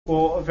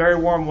Well, a very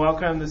warm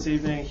welcome this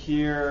evening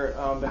here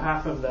on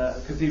behalf of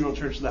the Cathedral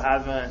Church of the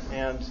Advent,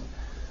 and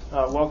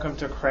welcome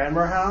to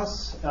Cranmer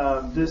House.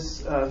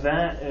 This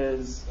event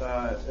is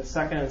a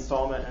second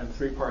installment in a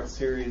three-part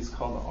series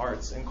called the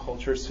Arts and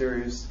Culture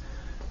series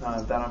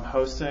that I'm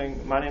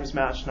hosting. My name is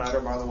Matt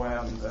Schneider, by the way.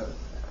 I'm the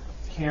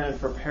canon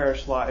for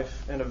Parish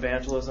Life and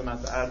Evangelism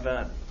at the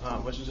Advent,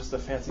 which is just a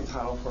fancy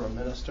title for a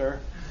minister.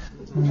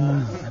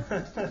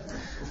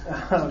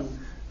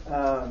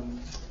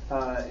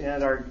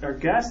 And our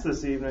guest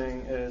this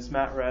evening is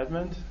Matt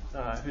Redmond,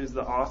 who's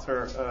the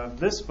author of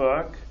this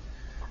book,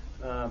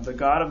 The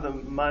God of the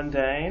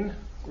Mundane,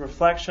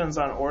 Reflections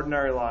on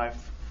Ordinary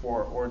Life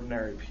for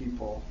Ordinary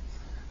People.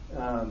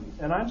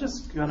 And I'm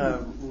just going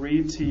to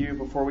read to you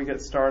before we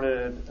get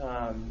started,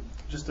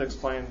 just to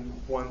explain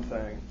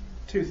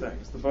two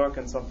things, the book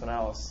and something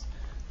else.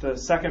 The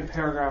second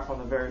paragraph on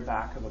the very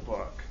back of the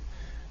book.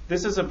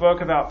 This is a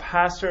book about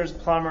pastors,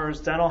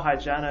 plumbers, dental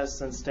hygienists,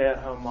 and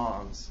stay-at-home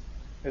moms.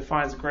 It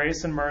finds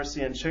grace and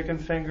mercy in chicken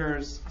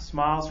fingers,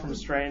 smiles from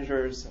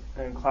strangers,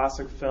 and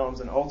classic films,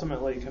 and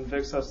ultimately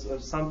convicts us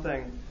of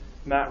something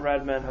Matt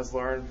Redmond has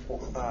learned for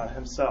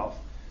himself.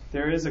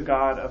 There is a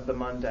God of the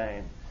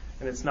mundane,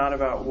 and it's not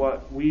about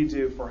what we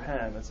do for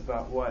him, it's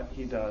about what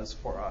he does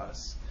for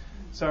us.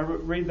 So I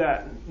read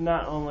that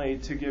not only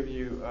to give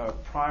you a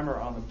primer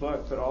on the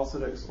book, but also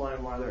to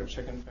explain why there are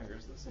chicken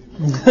fingers this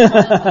evening.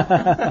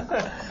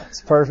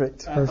 It's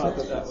perfect. I thought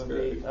that would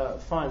be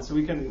fun. So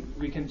we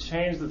can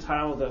change the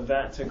title of the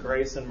event to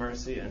Grace and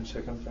Mercy and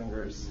Chicken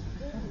Fingers.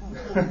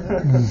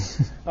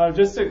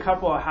 Just a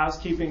couple of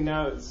housekeeping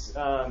notes.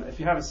 If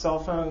you have a cell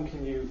phone,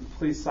 can you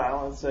please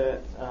silence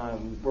it?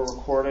 We're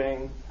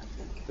recording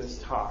this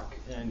talk,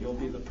 and you'll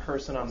be the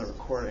person on the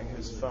recording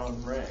whose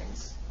phone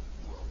rings.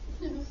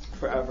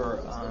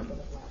 Forever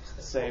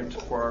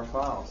saved for our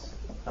files.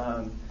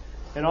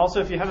 And also,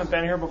 if you haven't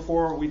been here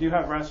before, we do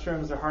have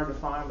restrooms. They're hard to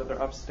find, but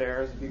they're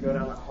upstairs. If you go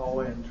down that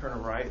hallway and turn a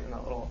right in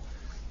that little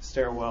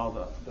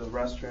stairwell, the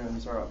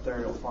restrooms are up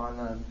there. You'll find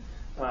them.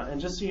 And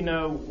just so you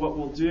know, what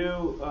we'll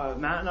do,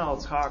 Matt and I will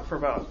talk for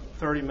about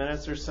 30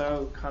 minutes or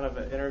so, kind of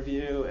an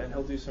interview, and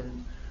he'll do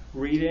some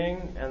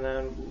reading, and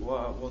then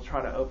we'll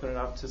try to open it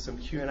up to some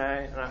Q&A,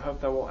 and I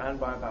hope that will end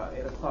by about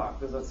 8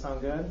 o'clock. Does that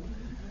sound good?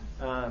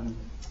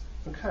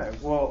 Okay,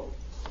 well,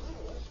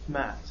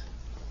 Matt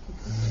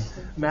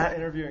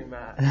interviewing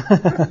Matt.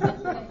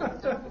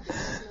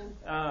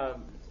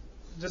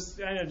 Just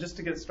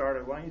to get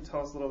started, why don't you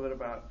tell us a little bit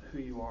about who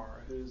you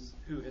are?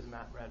 Who is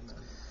Matt Redmond?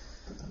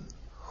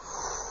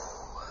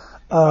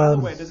 By the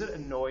way, does it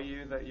annoy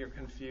you that you're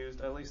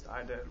confused? At least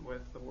I did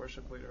with the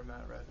worship leader,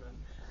 Matt Redmond.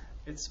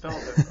 It's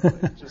spelled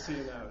differently, just so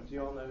you know. Do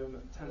you all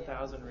know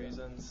 10,000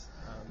 Reasons?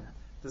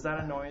 Does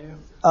that annoy you?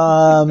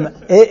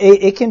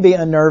 It can be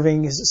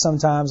unnerving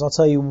sometimes. I'll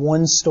tell you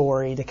one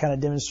story to kind of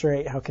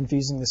demonstrate how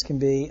confusing this can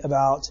be.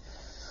 About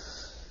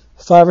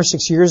 5 or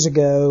 6 years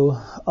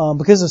ago,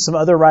 because of some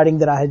other writing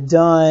that I had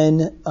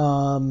done,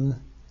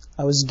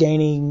 I was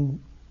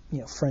gaining,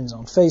 friends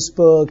on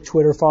Facebook,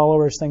 Twitter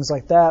followers, things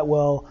like that.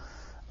 Well,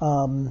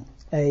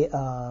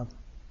 a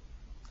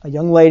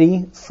young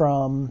lady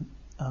from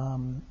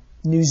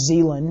New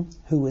Zealand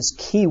who was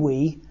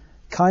Kiwi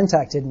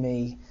contacted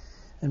me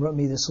and wrote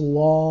me this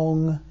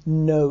long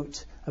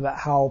note about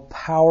how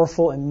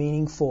powerful and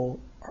meaningful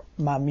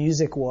my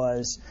music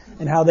was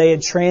and how they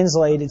had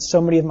translated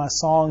so many of my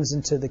songs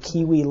into the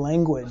Kiwi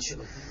language.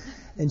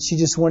 And she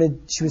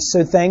was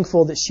so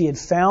thankful that she had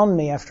found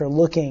me after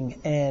looking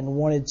and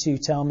wanted to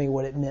tell me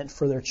what it meant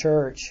for their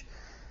church.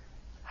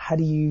 How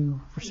do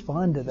you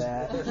respond to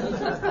that,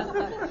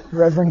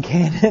 Reverend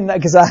Cannon?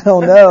 Because I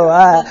don't know.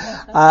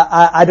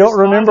 I don't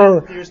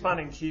remember. You're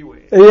responding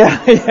Kiwi.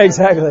 Yeah,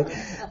 exactly.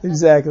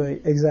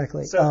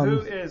 So who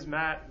is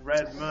Matt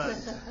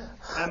Redmond?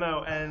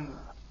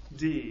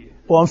 M-O-N-D.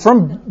 Well, I'm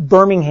from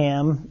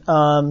Birmingham,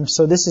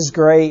 so this is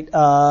great.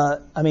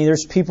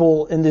 There's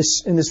people in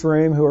this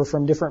room who are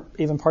from different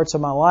even parts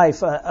of my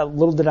life.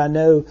 Little did I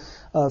know,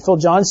 Phil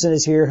Johnson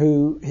is here,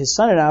 who his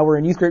son and I were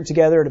in youth group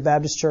together at a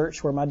Baptist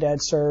church where my dad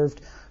served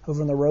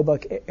over in the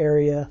Roebuck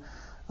area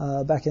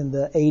back in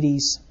the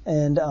 80s.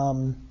 And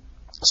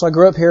so I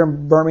grew up here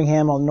in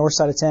Birmingham on the north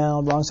side of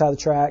town, wrong side of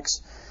the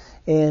tracks,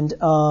 and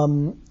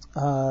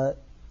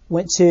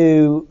went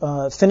to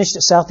finished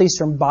at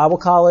Southeastern Bible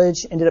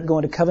College, ended up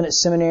going to Covenant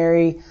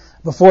Seminary.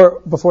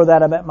 Before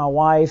that, I met my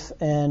wife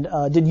and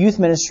did youth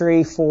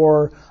ministry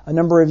for a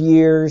number of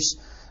years.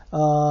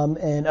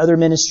 And other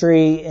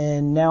ministry,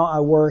 and now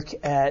I work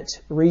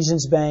at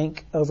Regions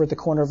Bank over at the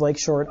corner of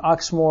Lakeshore and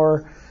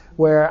Oxmoor,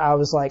 where I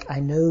was like, I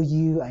know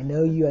you,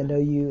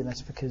 and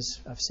that's because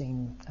I've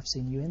seen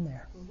you in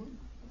there.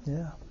 Mm-hmm.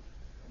 Yeah.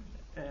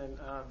 And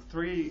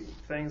 3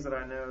 things that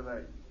I know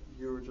that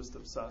you were just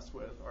obsessed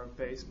with are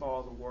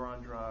baseball, the war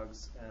on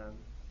drugs, and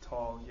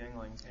tall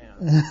Yingling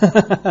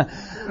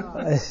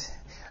cans.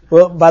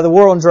 Well, by the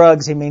war on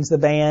drugs, he means the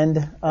band.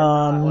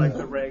 Like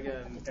the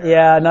Reagan era.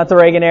 Yeah, not the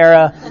Reagan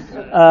era.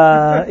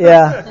 I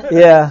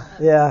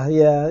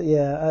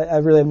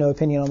really have no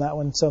opinion on that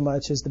one so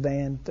much as the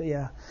band, but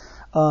yeah.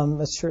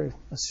 That's true.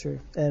 That's true.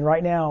 And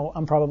right now,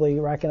 I'm probably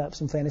racking up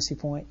some fantasy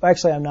points.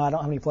 Actually, I'm not. I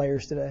don't have any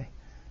players today.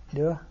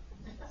 Do I?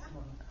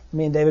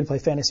 Me and David play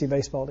fantasy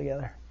baseball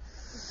together.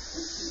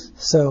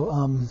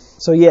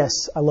 So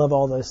yes, I love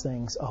all those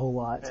things a whole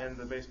lot. And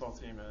the baseball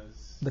team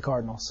is? The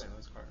Cardinals. St.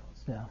 Louis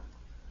Cardinals. Yeah.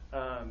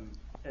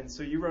 And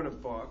so you wrote a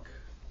book,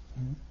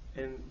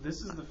 and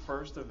this is the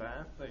first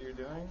event that you're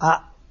doing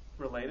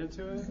related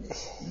to it?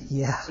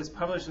 Yeah. It's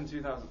published in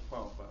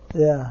 2012, by the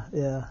way.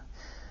 Yeah.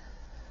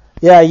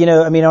 Yeah,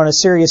 on a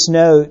serious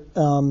note,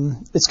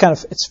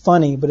 it's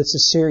funny, but it's a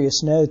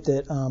serious note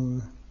that,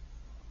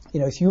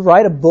 if you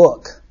write a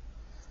book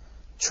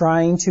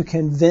trying to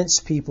convince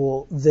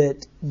people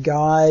that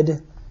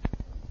God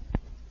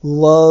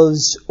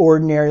loves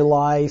ordinary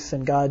life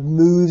and God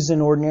moves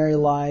in ordinary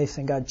life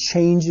and God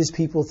changes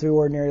people through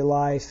ordinary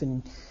life,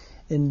 and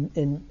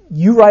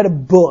you write a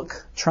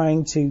book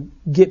trying to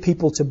get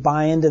people to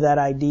buy into that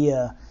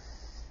idea,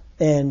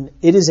 and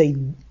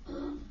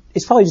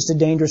it's probably just a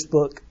dangerous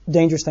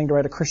thing to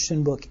write a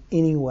Christian book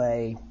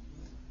anyway.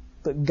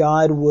 But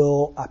God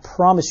will, I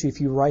promise you,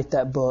 if you write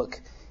that book,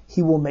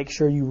 He will make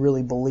sure you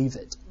really believe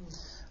it.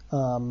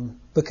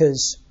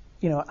 Because,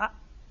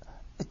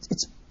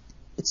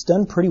 it's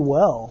done pretty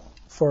well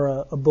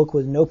for a book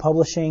with no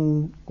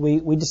publishing.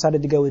 We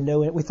decided to go with no,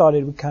 we thought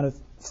it would kind of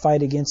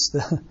fight against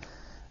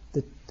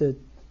the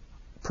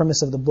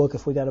premise of the book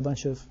if we got a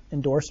bunch of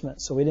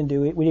endorsements. So we didn't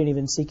do it. We didn't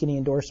even seek any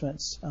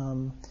endorsements.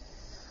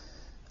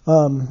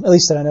 At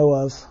least that I know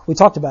of. We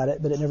talked about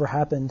it, but it never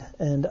happened.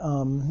 And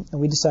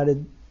we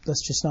decided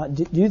let's just not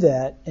do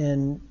that.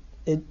 And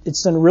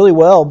it's done really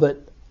well.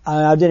 But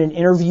I did an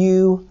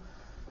interview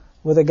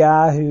with a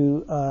guy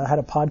who had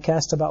a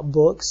podcast about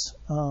books,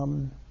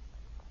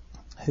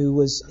 who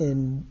was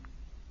in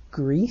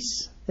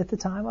Greece at the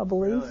time, I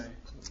believe. Really?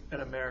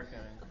 An American.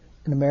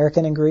 An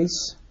American in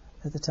Greece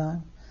at the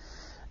time.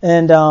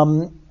 And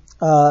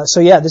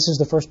this is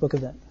the first book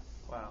event.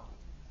 Wow.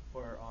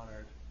 We're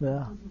honored.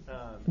 Yeah.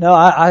 No,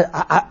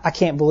 I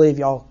can't believe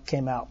y'all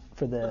came out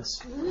for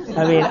this.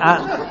 I mean,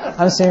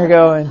 I'm sitting here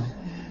going,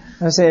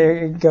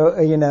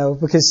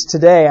 because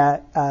today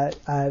I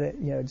had,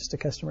 just a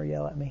customer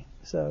yell at me.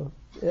 So,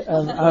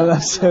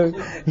 I'm so,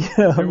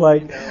 I'm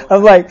like,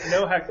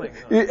 no heckling.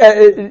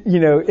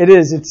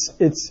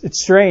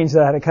 It's strange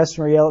that I had a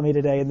customer yell at me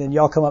today, and then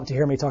y'all come up to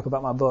hear me talk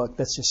about my book.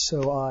 That's just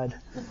so odd.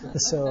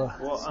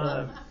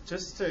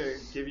 Just to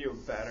give you a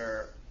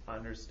better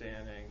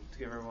understanding, to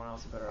give everyone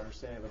else a better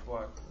understanding of the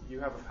book, you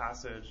have a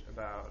passage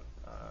about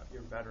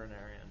your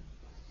veterinarian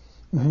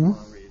that you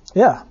want to read.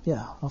 Yeah,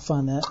 I'll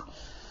find that.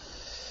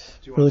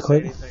 Do you want to say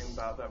anything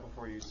about that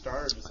before you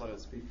start, or just let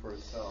it speak for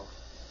itself?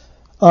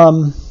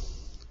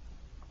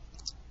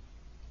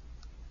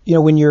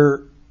 When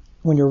you're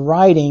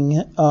writing,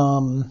 I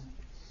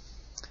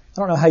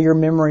don't know how your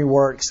memory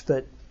works,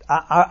 but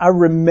I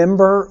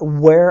remember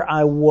where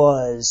I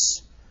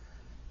was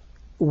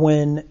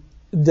when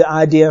the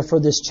idea for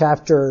this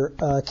chapter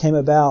came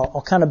about.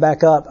 I'll kind of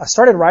back up. I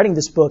started writing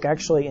this book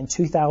actually in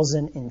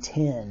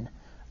 2010,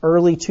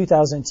 early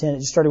 2010. It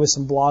just started with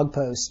some blog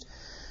posts.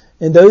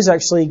 And those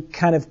actually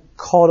kind of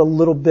caught a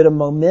little bit of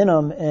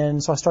momentum,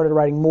 and so I started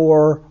writing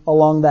more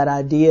along that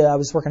idea. I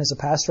was working as a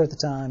pastor at the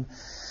time.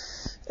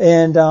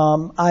 And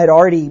I had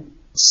already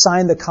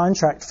signed the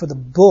contract for the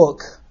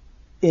book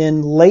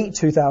in late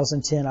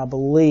 2010, I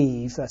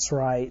believe. That's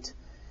right.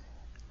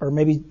 Or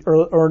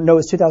no, it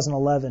was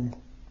 2011.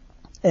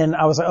 And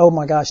I was like, oh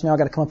my gosh, now I've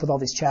got to come up with all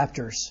these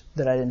chapters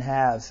that I didn't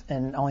have,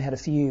 and I only had a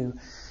few.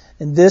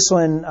 And this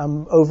one,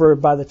 I'm over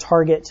by the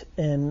Target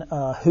in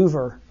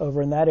Hoover,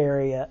 over in that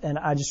area, and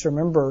I just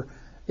remember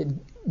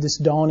this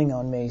dawning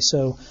on me.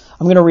 So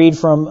I'm going to read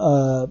from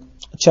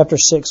chapter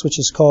 6, which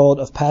is called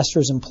Of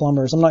Pastors and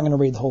Plumbers. I'm not going to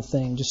read the whole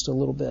thing, just a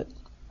little bit.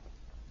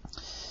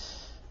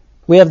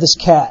 We have this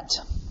cat,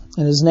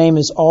 and his name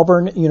is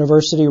Auburn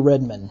University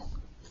Redman.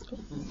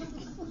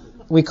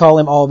 We call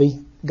him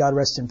Albie. God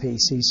rest in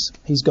peace.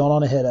 He's gone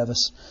on ahead of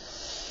us.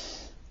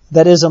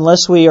 That is,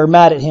 unless we are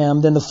mad at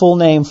him, then the full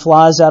name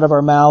flies out of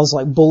our mouths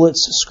like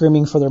bullets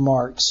screaming for their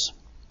marks.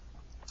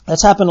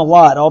 That's happened a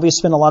lot. Albie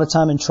spent a lot of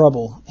time in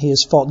trouble. He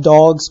has fought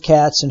dogs,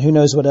 cats, and who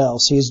knows what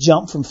else. He has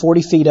jumped from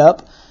 40 feet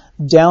up,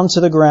 down to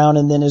the ground,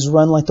 and then has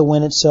run like the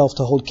wind itself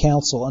to hold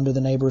counsel under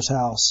the neighbor's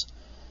house.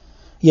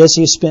 Yes,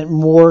 he has spent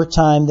more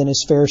time than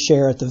his fair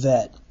share at the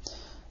vet.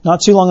 Not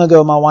too long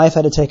ago, my wife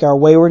had to take our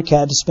wayward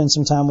cat to spend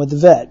some time with the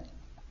vet.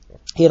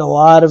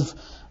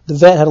 The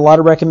vet had a lot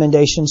of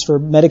recommendations for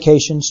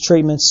medications,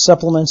 treatments,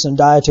 supplements, and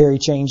dietary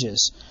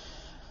changes.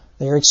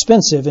 They are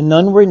expensive, and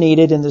none were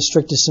needed in the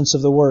strictest sense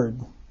of the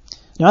word.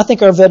 Now, I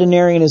think our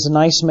veterinarian is a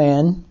nice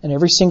man, and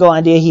every single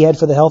idea he had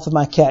for the health of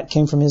my cat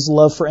came from his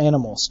love for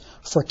animals,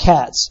 for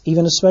cats,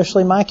 even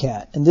especially my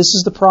cat. And this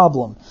is the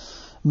problem.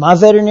 My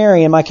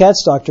veterinarian, my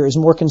cat's doctor, is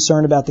more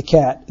concerned about the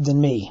cat than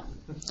me.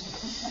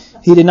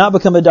 He did not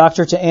become a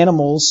doctor to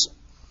animals,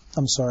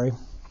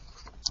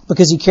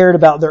 because he cared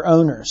about their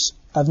owners.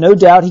 I've no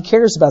doubt he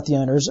cares about the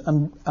owners.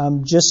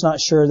 I'm just not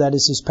sure that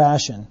is his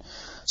passion.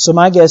 So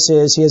my guess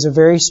is he has a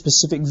very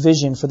specific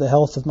vision for the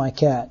health of my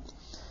cat.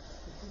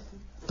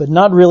 but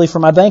not really for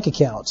my bank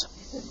account.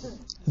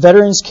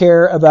 Veterinarians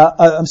care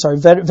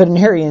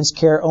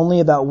only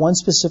about one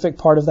specific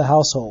part of the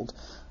household,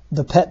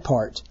 the pet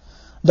part.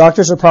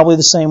 Doctors are probably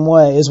the same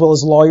way, as well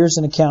as lawyers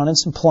and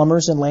accountants and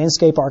plumbers and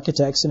landscape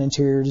architects and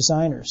interior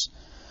designers.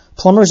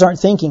 Plumbers aren't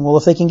thinking, well,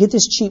 if they can get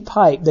this cheap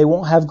pipe, they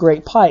won't have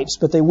great pipes,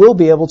 but they will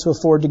be able to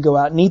afford to go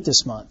out and eat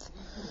this month.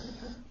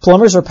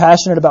 Plumbers are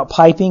passionate about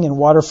piping and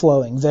water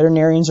flowing.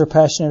 Veterinarians are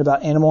passionate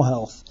about animal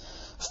health.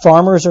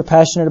 Farmers are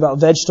passionate about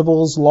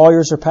vegetables.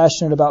 Lawyers are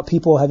passionate about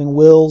people having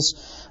wills.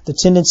 The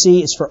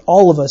tendency is for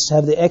all of us to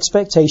have the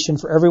expectation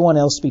for everyone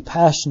else to be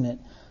passionate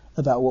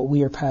about what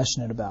we are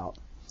passionate about.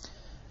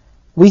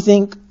 We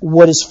think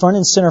what is front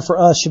and center for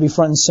us should be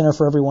front and center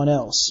for everyone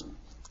else.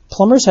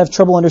 Plumbers have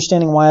trouble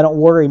understanding why I don't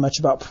worry much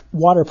about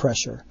water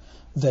pressure.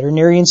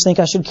 Veterinarians think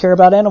I should care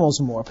about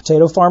animals more.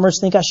 Potato farmers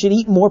think I should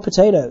eat more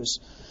potatoes.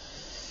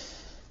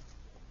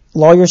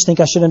 Lawyers think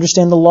I should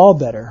understand the law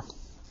better.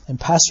 And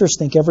pastors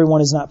think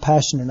everyone is not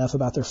passionate enough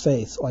about their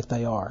faith like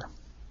they are.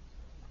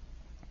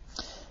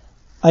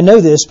 I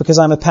know this because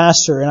I'm a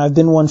pastor and I've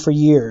been one for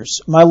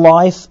years. My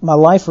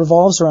life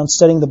revolves around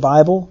studying the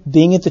Bible,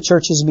 being at the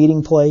church's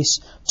meeting place,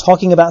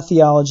 talking about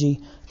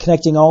theology,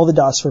 connecting all the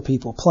dots for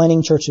people,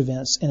 planning church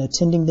events, and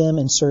attending them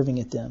and serving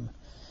at them.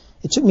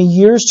 It took me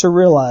years to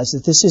realize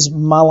that this is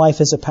my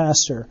life as a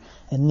pastor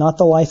and not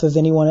the life of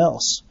anyone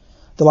else.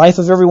 The life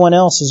of everyone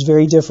else is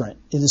very different.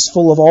 It is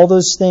full of all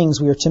those things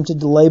we are tempted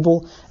to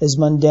label as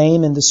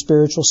mundane in the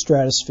spiritual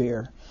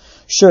stratosphere.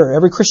 Sure,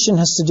 every Christian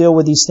has to deal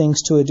with these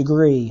things to a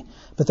degree,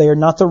 but they are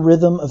not the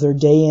rhythm of their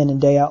day in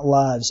and day out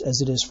lives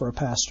as it is for a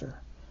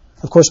pastor.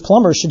 Of course,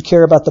 plumbers should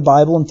care about the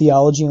Bible and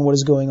theology and what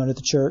is going on at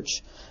the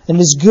church. And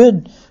it is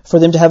good for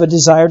them to have a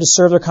desire to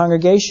serve their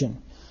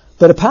congregation.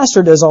 But a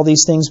pastor does all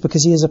these things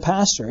because he is a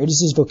pastor. It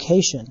is his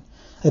vocation.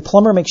 A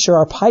plumber makes sure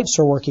our pipes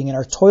are working and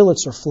our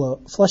toilets are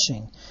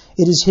flushing.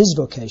 It is his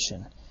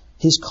vocation,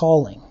 his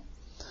calling.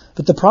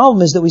 But the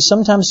problem is that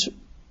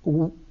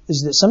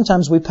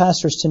sometimes we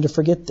pastors tend to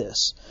forget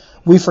this.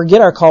 We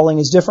forget our calling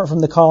is different from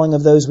the calling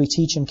of those we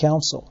teach and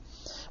counsel.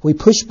 We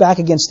push back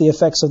against the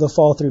effects of the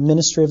fall through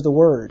ministry of the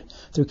word,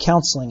 through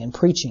counseling and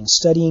preaching,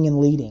 studying and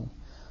leading.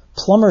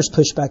 Plumbers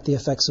push back the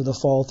effects of the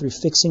fall through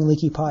fixing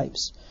leaky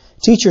pipes.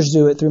 Teachers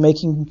do it through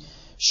making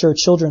sure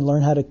children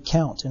learn how to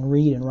count and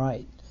read and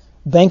write.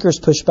 Bankers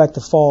push back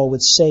the fall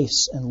with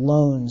safes and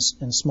loans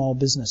and small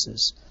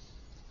businesses.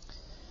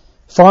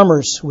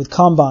 Farmers with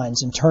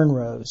combines and turn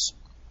rows.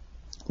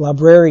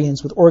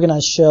 Librarians with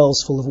organized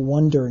shelves full of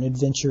wonder and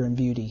adventure and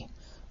beauty.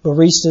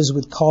 Baristas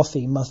with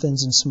coffee,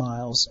 muffins, and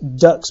smiles.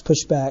 Cooks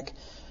push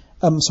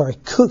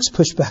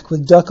back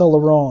with duck à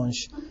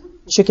l'orange,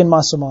 chicken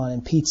massaman,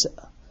 and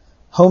pizza.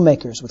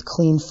 Homemakers with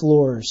clean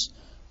floors,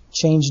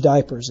 changed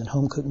diapers, and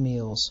home-cooked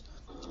meals.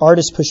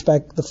 Artists push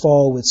back the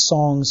fall with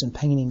songs and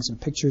paintings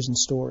and pictures and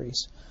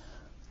stories.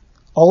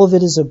 All of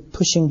it is a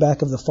pushing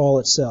back of the fall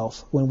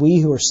itself. When we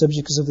who are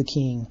subjects of the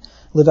King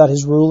live out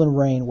his rule and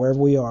reign wherever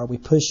we are, we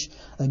push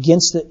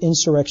against the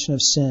insurrection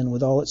of sin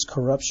with all its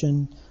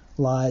corruption,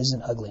 lies,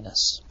 and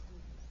ugliness.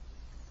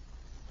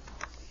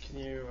 Can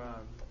you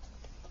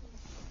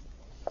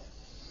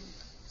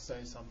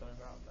say something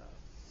about that?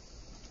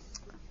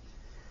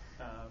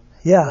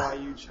 Why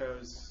you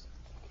chose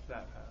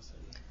that passage?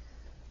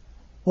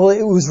 Well,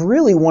 it was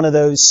really one of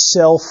those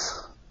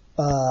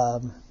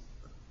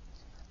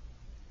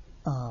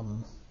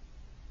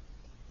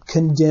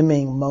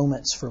condemning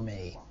moments for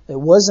me. It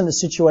wasn't a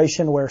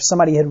situation where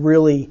somebody had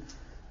really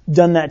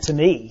done that to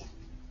me.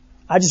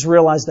 I just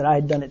realized that I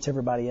had done it to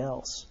everybody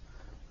else.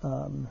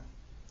 When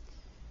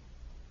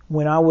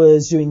I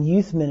was doing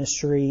youth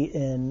ministry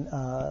in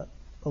a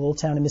little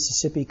town in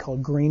Mississippi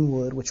called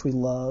Greenwood, which we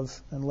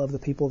love and love the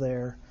people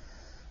there,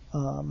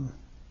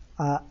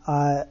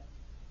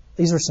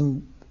 these were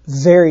some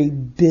very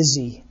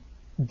busy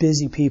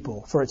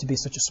people for it to be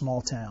such a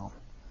small town.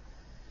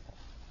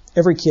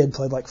 Every kid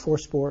played like 4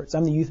 sports.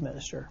 I'm the youth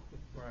minister.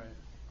 Right.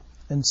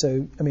 And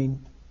so,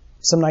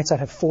 some nights I'd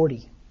have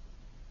 40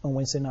 on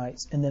Wednesday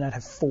nights, and then I'd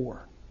have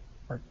 4.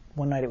 Or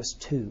one night it was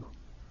 2.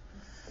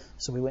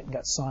 So we went and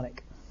got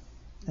Sonic,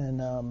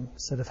 and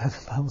instead of having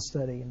Bible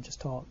study and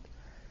just talked.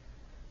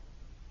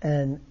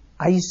 And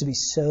I used to be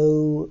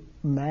so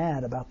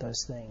mad about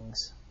those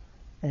things.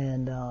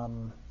 And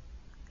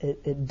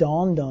it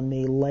dawned on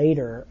me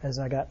later as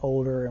I got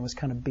older and was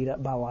kind of beat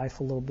up by life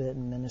a little bit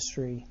in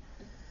ministry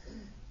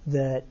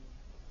that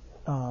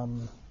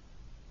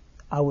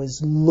I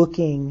was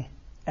looking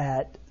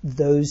at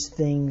those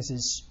things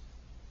as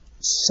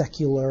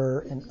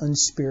secular and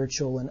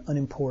unspiritual and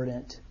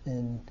unimportant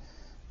and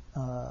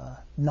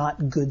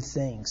not good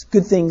things.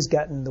 Good things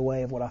got in the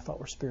way of what I thought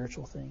were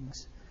spiritual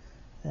things.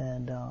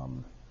 And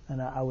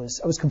I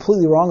was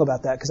completely wrong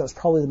about that because that was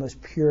probably the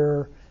most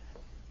pure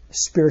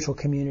spiritual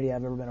community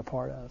I've ever been a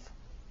part of.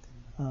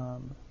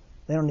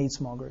 They don't need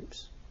small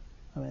groups.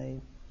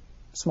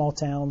 Small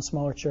town,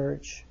 smaller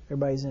church,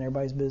 everybody's in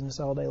everybody's business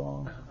all day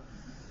long.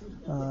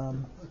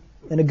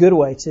 In a good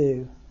way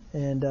too.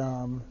 And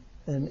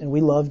And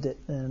we loved it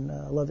and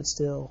love it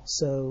still.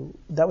 So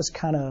that was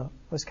kind of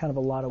a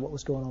lot of what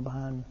was going on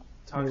behind.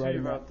 Talk to me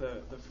about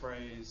the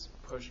phrase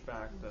 "push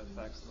back the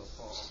effects of the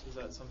fall." Is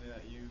that something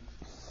that you've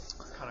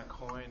kind of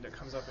coined? It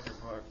comes up in your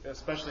book,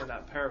 especially in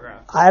that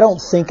paragraph. I don't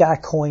think I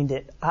coined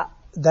it.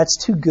 That's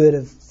too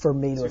good for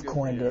me to have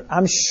coined it.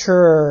 I'm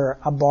sure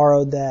I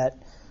borrowed that.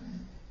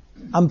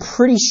 I'm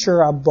pretty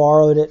sure I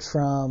borrowed it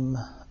from.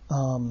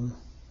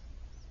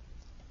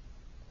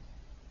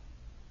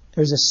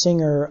 There's a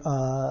singer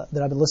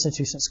that I've been listening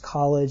to since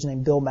college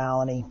named Bill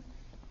Maloney,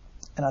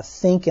 and I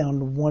think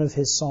on one of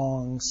his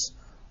songs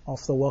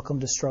off the Welcome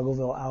to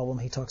Struggleville album,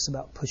 he talks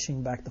about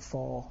pushing back the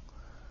fall.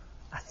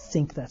 I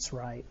think that's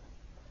right,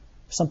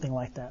 something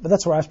like that. But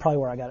that's probably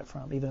where I got it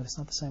from, even if it's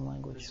not the same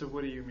language. So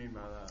what do you mean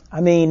by that? I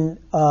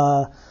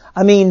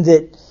mean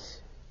that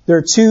there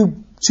are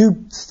two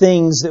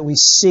things that we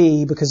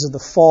see because of the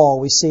fall.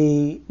 We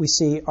see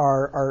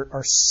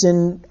our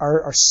sin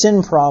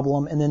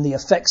problem, and then the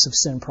effects of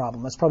sin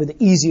problem. That's probably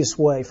the easiest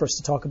way for us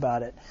to talk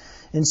about it.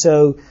 And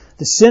so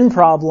the sin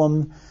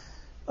problem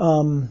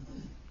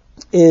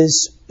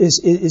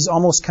is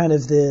almost kind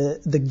of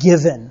the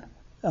given,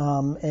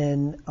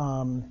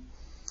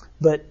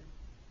 but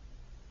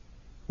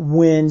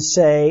when,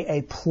 say,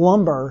 a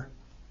plumber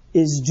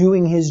is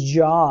doing his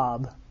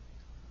job,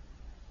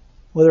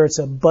 whether it's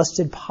a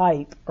busted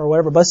pipe or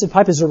whatever, busted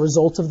pipe is a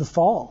result of the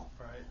fall.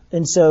 Right.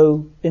 And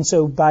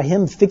so by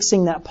him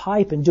fixing that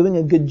pipe and doing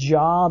a good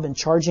job and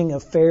charging a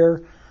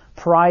fair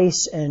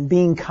price and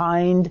being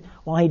kind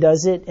while he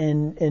does it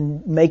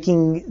and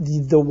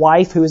making the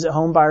wife who is at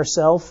home by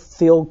herself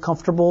feel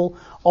comfortable,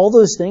 all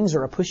those things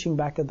are a pushing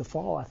back of the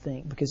fall, I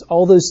think, because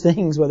all those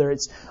things, whether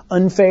it's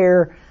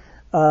unfair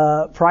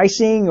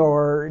pricing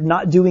or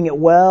not doing it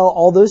well,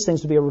 all those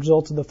things would be a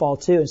result of the fall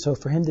too. And so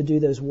for him to do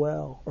those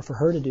well, or for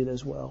her to do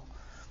those well,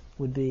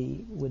 would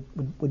be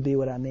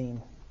what I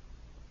mean.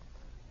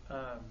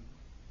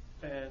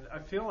 And I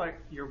feel like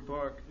your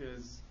book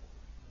is,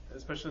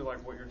 especially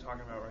like what you're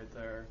talking about right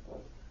there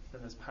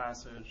in this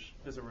passage,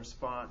 is a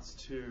response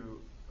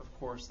to, of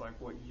course, like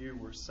what you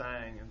were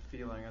saying and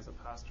feeling as a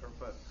pastor,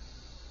 but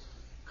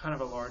kind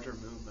of a larger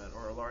movement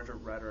or a larger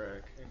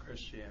rhetoric in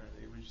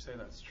Christianity. Would you say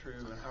that's true?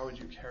 And how would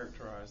you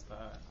characterize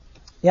that?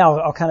 Yeah,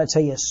 I'll kind of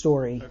tell you a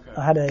story. Okay.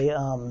 I had a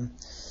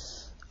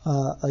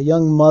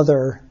young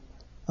mother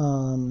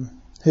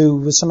who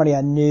was somebody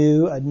I'd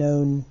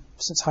known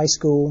since high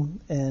school,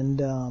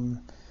 and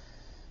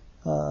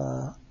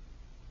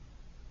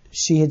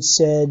she had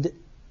said,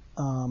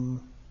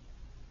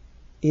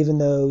 even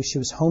though she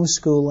was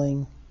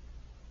homeschooling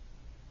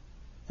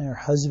and her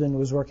husband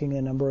was working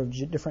a number of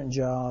different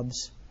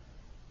jobs,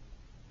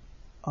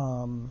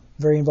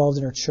 very involved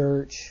in her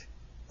church,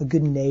 a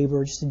good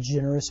neighbor, just a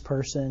generous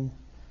person,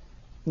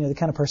 the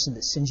kind of person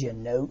that sends you a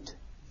note,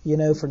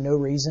 for no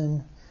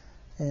reason.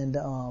 And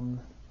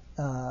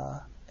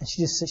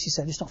she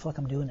said, I just don't feel like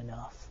I'm doing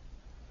enough.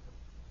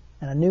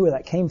 And I knew where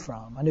that came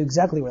from. I knew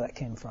exactly where that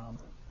came from,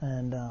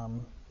 and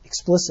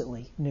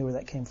explicitly knew where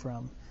that came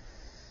from.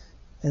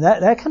 And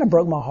that kind of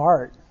broke my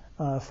heart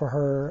for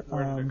her.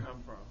 Where did it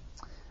come from?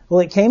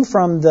 Well, it came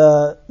from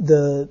the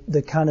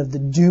kind of the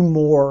do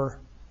more,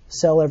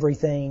 sell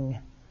everything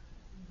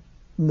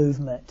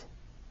movement.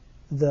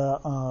 The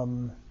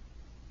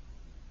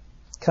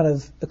kind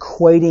of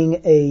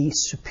equating a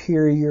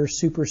superior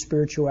super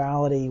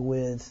spirituality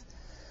with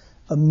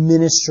a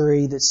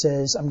ministry that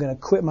says, I'm going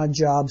to quit my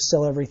job,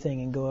 sell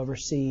everything, and go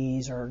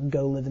overseas or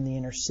go live in the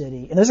inner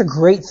city. And those are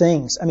great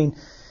things. I mean,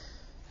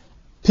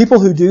 people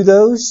who do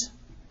those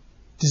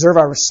deserve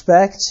our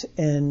respect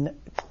and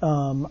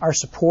our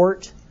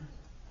support.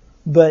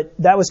 But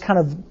that was kind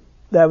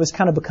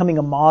of becoming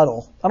a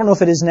model. I don't know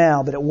if it is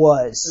now, but it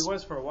was. It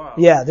was for a while.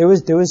 Yeah, there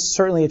was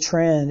certainly a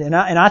trend, and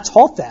I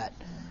taught that.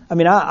 I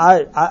mean,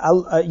 I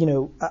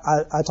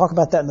talk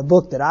about that in the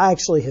book, that I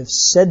actually have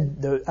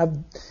said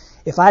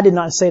if I did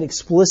not say it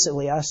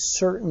explicitly, I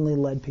certainly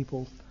led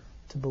people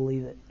to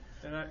believe it.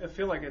 And I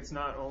feel like it's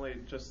not only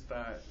just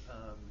that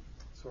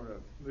sort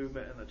of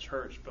movement in the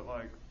church, but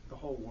like the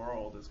whole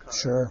world is kind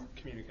of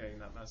communicating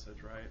that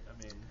message, right? I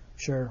mean,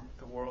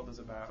 the world is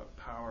about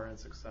power and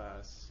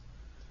success,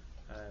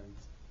 and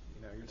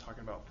you're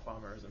talking about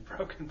plumbers and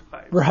broken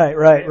pipes. Right.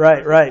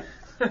 Right.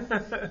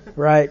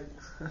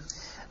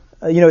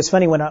 It's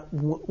funny, when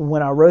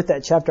I wrote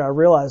that chapter, I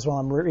realized while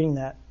I'm reading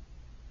that,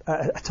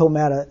 I told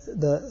Matt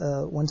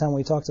the one time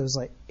we talked, I was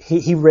like,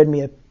 he read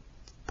me a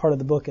part of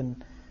the book,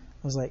 and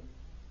I was like,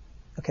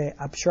 okay,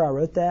 I'm sure I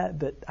wrote that,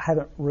 but I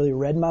haven't really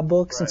read my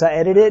book since I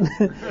edited it.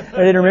 I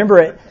didn't remember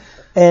it.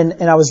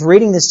 And I was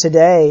reading this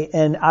today,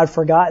 and I'd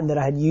forgotten that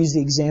I had used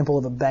the example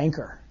of a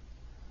banker.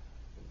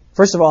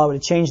 First of all, I would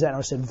have changed that, and I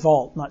would have said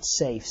vault, not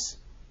safes,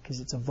 because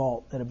it's a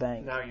vault at a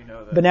bank. Now you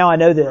know that. But now I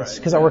know this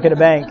because I work at a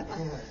bank.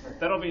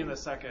 That'll be in the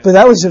second. But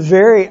that was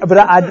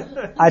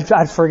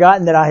I'd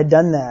forgotten that I had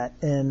done that,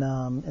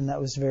 and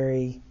that was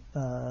very.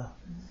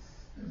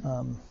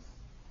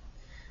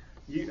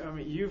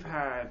 You've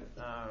had.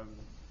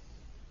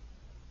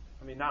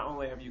 Not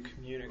only have you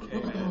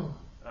communicated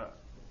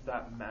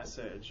that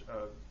message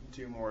of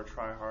do more,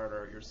 try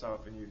harder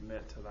yourself, and you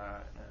admit to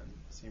that and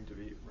seem to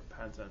be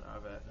repentant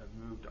of it and have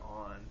moved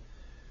on.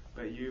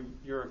 But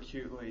you're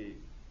acutely,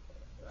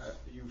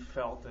 you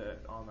felt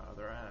it on the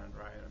other end,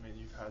 right? I mean,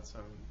 you've had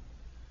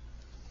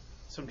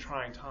some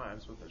trying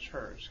times with the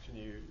church. Can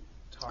you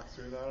talk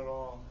through that at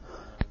all?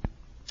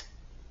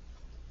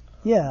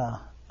 Yeah.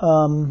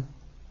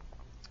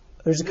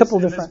 There's a couple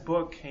different. This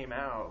book came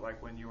out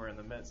like when you were in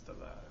the midst of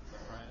that. Is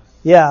that right?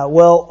 Yeah.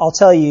 Well, I'll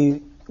tell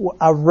you,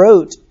 I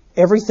wrote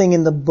everything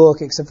in the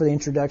book except for the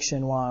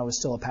introduction while I was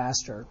still a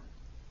pastor,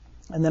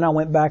 and then I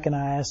went back and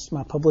I asked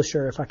my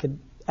publisher if I could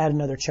add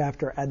another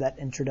chapter, add that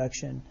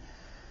introduction,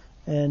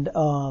 and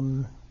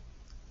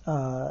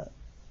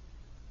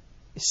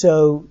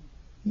so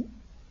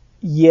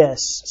yes,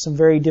 some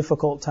very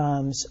difficult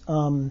times.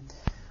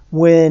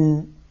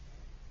 When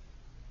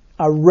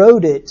I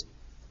wrote it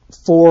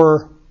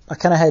I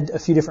kind of had a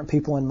few different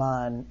people in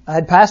mind. I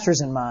had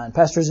pastors in mind,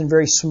 pastors in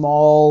very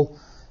small,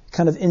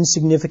 kind of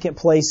insignificant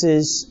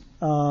places.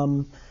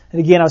 And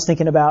again, I was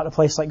thinking about a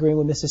place like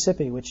Greenwood,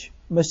 Mississippi, which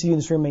most of you in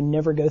this room may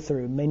never go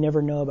through, may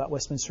never know about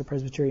Westminster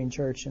Presbyterian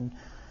Church and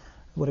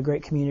what a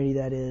great community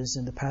that is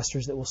and the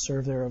pastors that will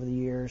serve there over the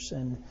years.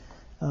 And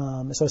so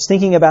I was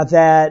thinking about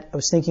that. I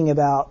was thinking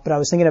about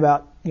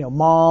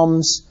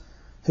moms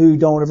who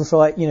don't ever feel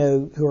like,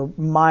 who are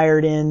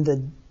mired in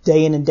the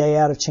day in and day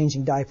out of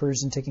changing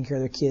diapers and taking care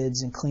of their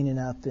kids and cleaning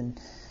up and,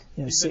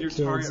 you sick said your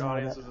kids. target and all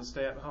audience that. is a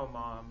stay-at-home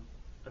mom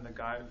and the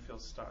guy who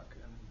feels stuck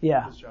in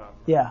his job.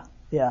 Right?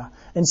 Yeah.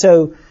 And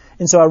so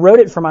I wrote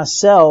it for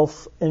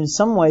myself in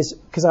some ways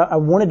because I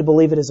wanted to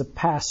believe it as a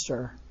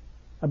pastor.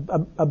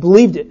 I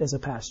believed it as a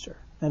pastor,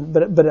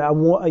 but I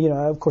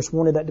of course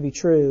wanted that to be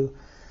true.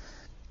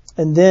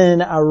 And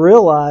then I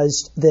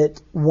realized that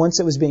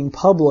once it was being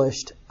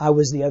published, I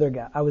was the other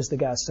guy. I was the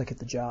guy stuck at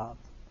the job.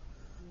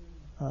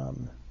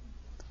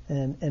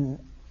 And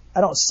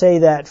I don't say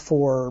that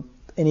for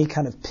any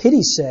kind of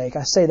pity's sake.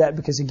 I say that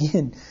because,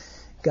 again,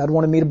 God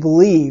wanted me to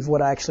believe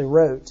what I actually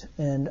wrote.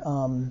 And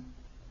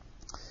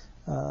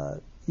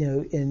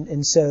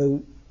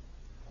so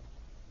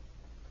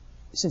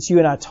since you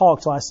and I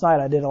talked last night,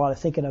 I did a lot of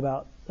thinking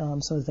about some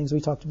of the things we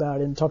talked about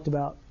and talked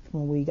about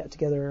when we got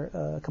together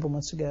a couple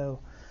months ago.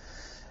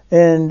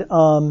 And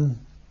one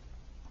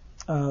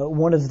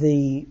of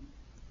the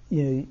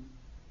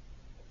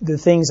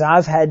things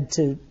I've had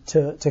to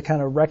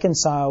kind of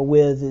reconcile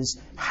with is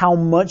how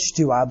much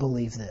do I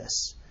believe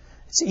this?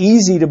 It's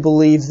easy to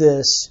believe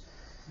this.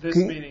 This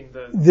meaning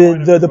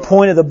the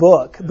point of the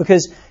book,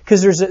 because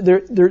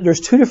there's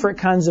two different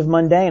kinds of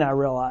mundane. I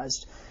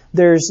realized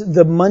there's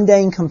the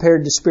mundane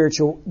compared to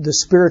the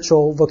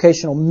spiritual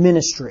vocational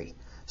ministry.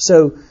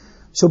 So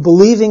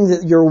believing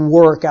that your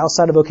work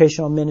outside of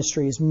vocational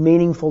ministry is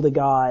meaningful to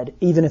God,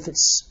 even if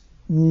it's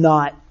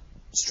not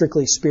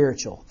strictly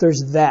spiritual.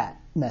 There's that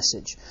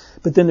message.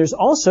 But then there's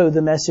also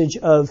the message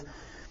of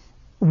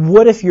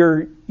what if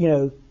you're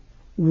in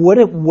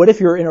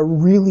a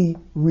really,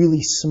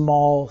 really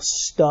small,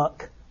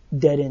 stuck,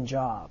 dead-end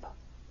job?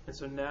 And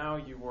so now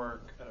you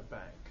work at a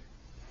bank.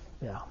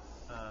 Yeah.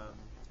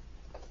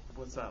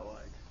 What's that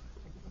like?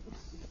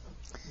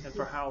 And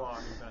for how long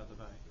have you been at the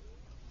bank?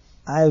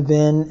 I've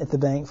been at the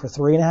bank for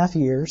 3.5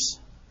 years.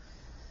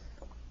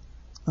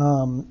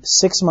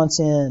 6 months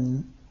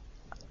in,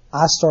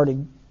 I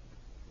started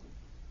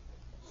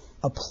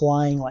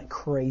applying like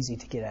crazy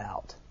to get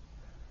out.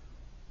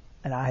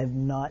 And I have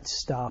not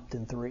stopped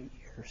in 3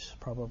 years,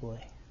 probably.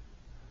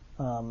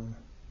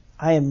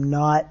 I am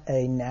not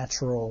a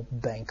natural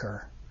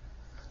banker.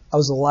 I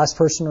was the last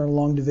person in a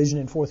long division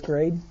in 4th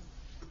grade.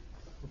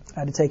 I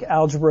had to take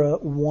Algebra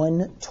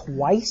 1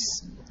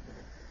 twice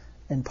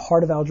and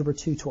part of Algebra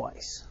 2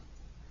 twice.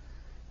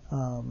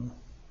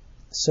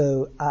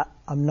 So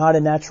I'm not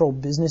a natural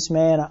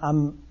businessman.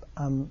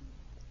 I'm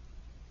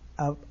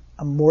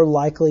more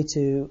likely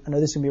to, I know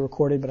this is going to be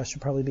recorded, but I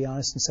should probably be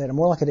honest and say it. I'm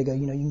more likely to go,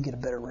 you can get a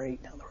better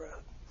rate down the road.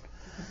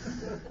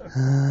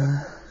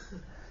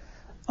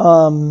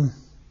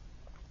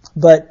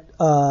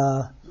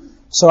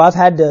 So I've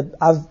had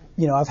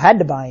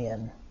to buy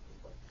in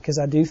because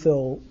I do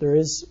feel there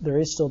is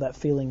still that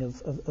feeling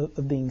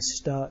of being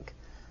stuck.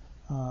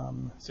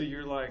 So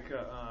you're like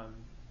on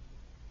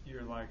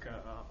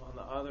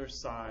the other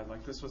side,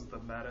 like this was the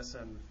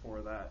medicine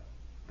for that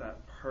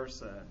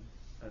person,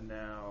 and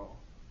now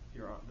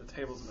the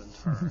tables have been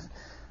turned,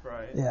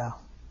 right? Yeah.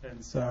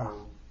 And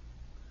so,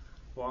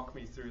 walk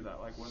me through that.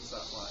 Like, what's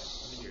that like?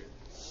 Let me hear it.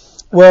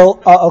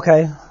 Well,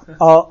 okay.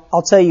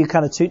 I'll tell you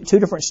kind of two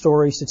different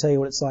stories to tell you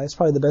what it's like. It's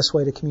probably the best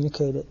way to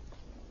communicate it.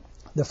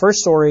 The first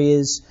story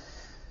is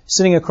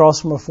sitting across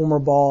from a former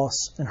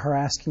boss and her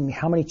asking me,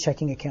 how many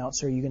checking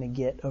accounts are you going to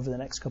get over the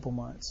next couple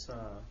months?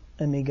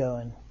 And me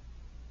going,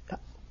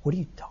 what are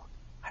you talking?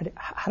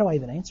 How do I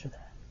even answer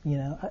that?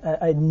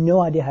 I had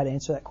no idea how to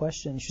answer that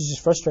question. She was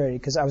just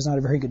frustrated because I was not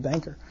a very good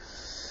banker.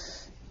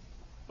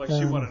 Like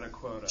she wanted a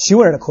quota. She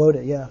wanted a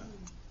quota, yeah.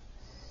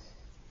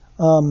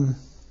 And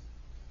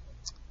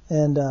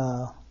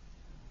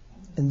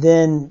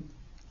then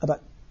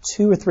about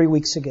 2 or 3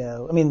 weeks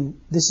ago,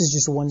 this is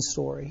just one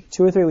story.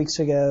 2 or 3 weeks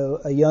ago,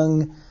 a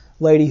young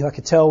lady who I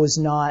could tell was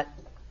not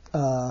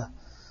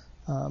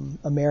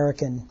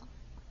American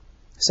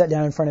sat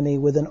down in front of me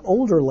with an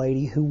older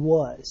lady who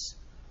was.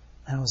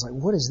 And I was like,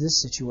 what is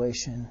this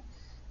situation?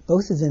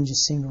 Both of them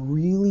just seemed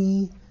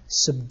really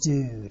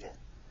subdued.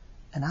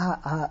 And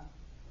I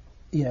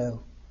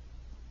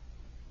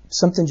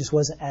something just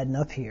wasn't adding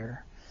up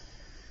here.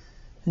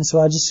 And so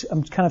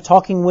I'm kind of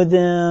talking with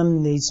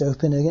them. Needs to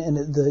open,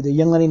 and the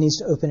young lady needs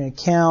to open an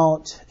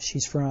account.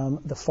 She's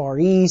from the Far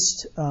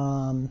East,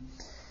 and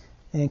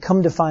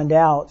come to find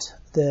out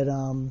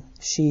that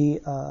she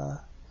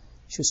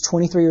was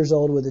 23 years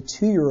old with a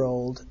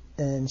 2-year-old,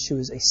 and she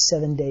was a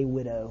 7-day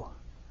widow.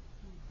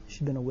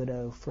 She'd been a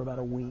widow for about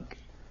a week,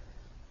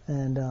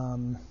 and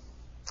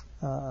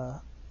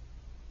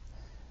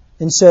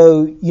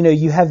so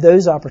you have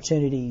those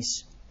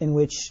opportunities in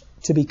which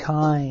to be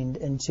kind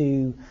and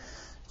to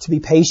be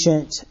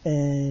patient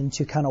and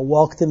to kind of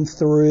walk them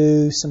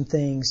through some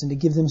things and to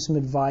give them some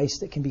advice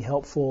that can be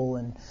helpful.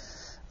 And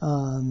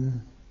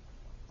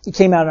it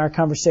came out in our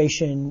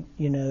conversation,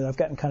 I've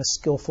gotten kind of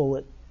skillful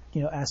at,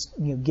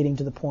 getting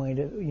to the point,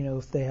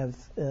 if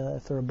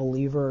they're a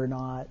believer or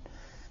not.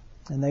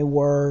 And they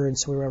were, and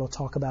so we were able to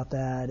talk about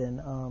that and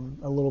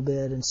a little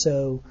bit. And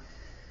so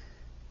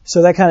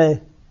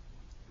that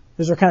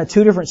those are kind of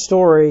two different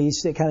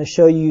stories that kind of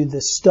show you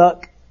the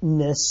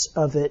stuckness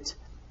of it,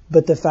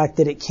 but the fact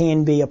that it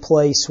can be a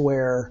place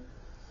where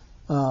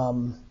I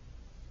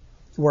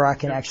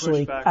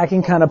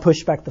can kind of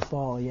push back the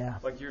fall. Yeah.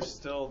 Like you're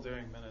still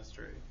doing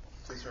ministry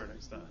to a certain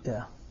extent.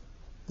 Yeah.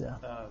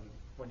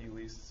 When you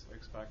least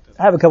expect it.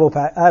 I have a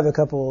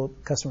couple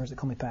customers that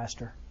call me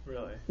pastor.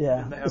 Really?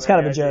 Yeah. It's kind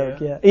of a joke.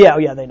 Yeah.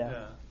 Yeah. They know.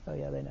 Yeah. Oh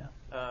yeah, they know.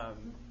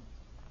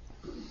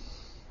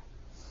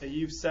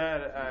 You've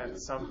said at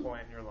some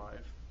point in your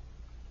life,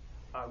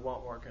 I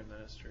won't work in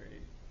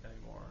ministry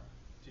anymore.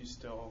 Do you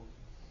still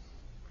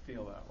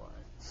feel that way?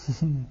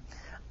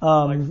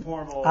 Like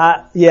formal?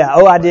 I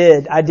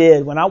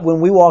did.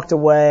 When we walked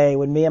away,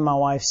 when me and my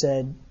wife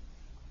said,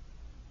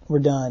 we're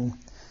done,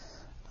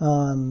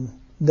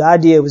 the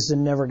idea was to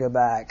never go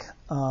back.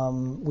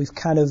 We've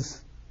kind of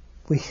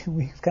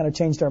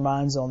changed our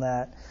minds on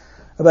that.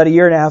 About 1.5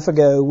 years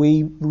ago,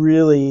 we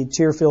really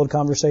tear-filled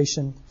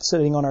conversation,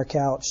 sitting on our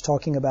couch,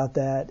 talking about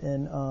that,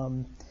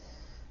 and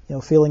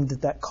feeling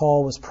that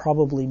call was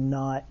probably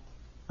not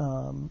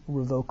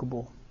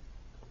revocable.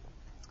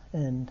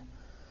 And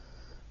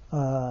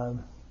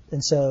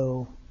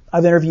so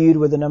I've interviewed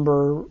with a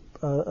number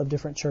of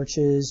different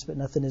churches, but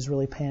nothing has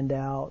really panned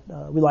out.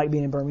 We like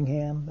being in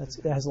Birmingham.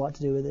 That has a lot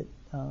to do with it.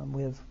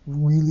 We have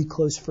really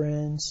close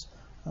friends.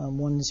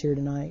 One is here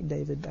tonight,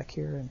 David back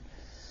here, and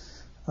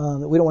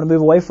that we don't want to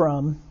move away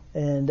from.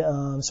 And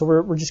so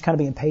we're just kind of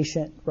being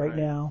patient right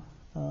now.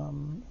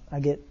 I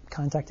get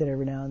contacted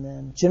every now and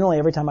then. Generally,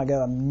 every time I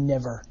go, I'm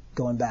never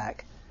going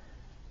back.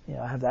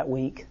 I have that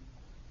week,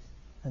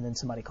 and then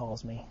somebody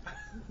calls me,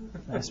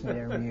 asks me to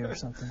interview or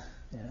something.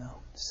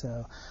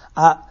 So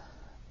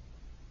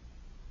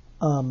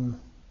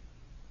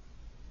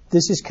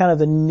this is kind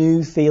of a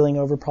new feeling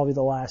over probably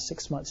the last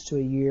 6 months to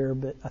a year.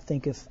 But I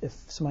think if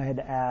somebody had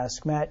to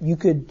ask, Matt, you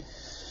could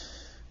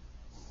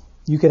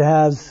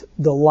have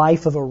the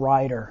life of a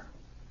writer,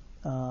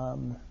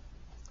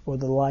 or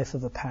the life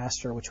of a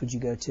pastor, which would you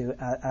go to?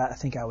 I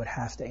think I would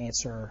have to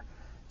answer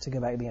to go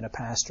back to being a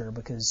pastor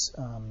because,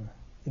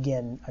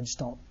 again, I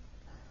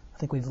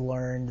think we've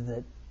learned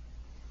that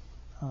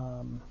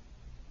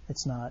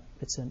it's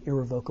an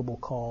irrevocable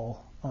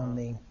call on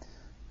me.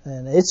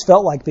 And it's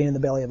felt like being in the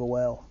belly of a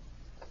whale.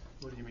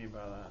 What do you mean by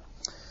that?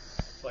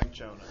 Like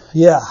Jonah.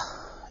 Yeah.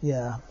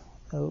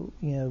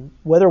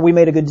 Whether we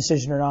made a good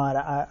decision or not,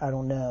 I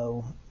don't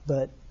know.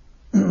 But,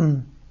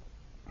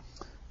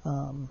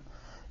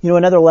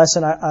 another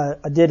lesson, I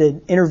did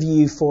an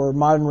interview for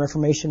Modern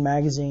Reformation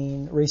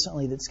magazine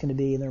recently that's going to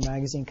be in their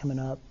magazine coming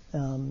up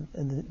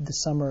in the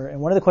summer.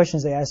 And one of the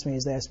questions they asked me,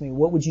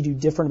 what would you do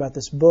different about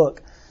this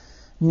book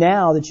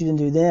now that you didn't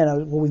do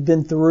then? Well, we've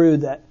been through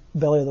that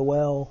belly of the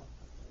whale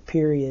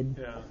period.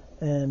 Yeah.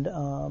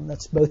 And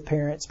that's both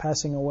parents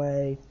passing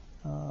away.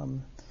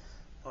 For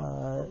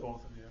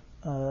both of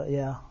you.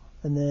 Yeah.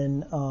 And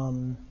then,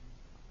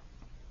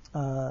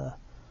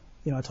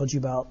 I told you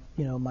about,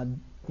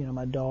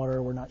 my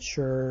daughter. We're not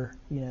sure,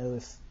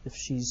 if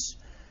she's,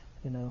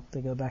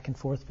 they go back and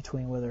forth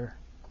between whether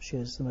she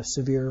has the most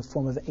severe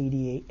form of ADD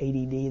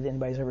that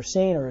anybody's ever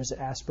seen, or is it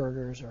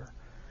Asperger's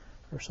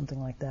or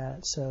something like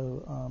that.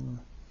 So,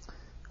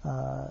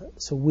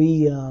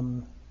 we,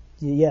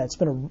 it's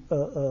been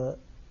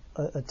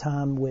a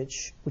time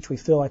which we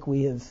feel like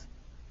we have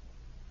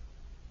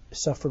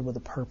suffered with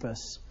a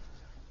purpose.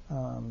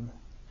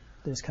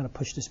 That has kind of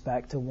pushed us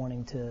back to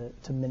wanting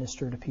to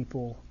minister to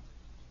people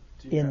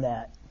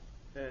that.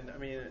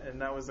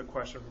 And that was the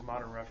question for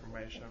Modern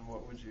Reformation.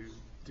 What would you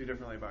do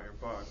differently about your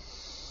book?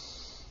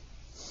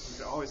 You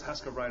could always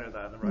ask a writer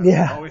that, and the writer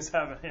would always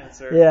have an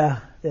answer. Yeah.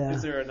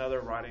 Is there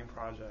another writing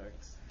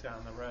project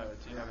down the road?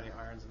 Do you have any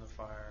irons in the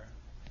fire?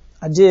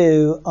 I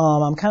do.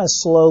 I'm kind of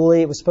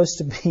slowly. It was supposed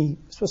to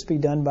be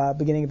done by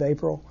beginning of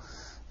April.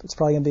 But it's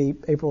probably going to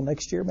be April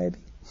next year, maybe.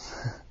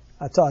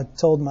 I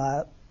told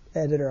my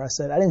editor. I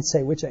said I didn't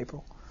say which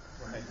April.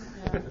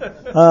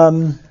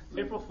 Right.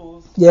 April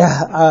Fools.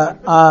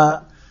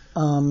 Yeah.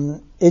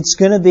 It's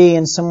going to be,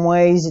 in some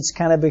ways, it's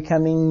kind of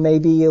becoming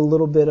maybe a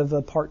little bit of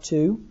a part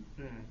 2,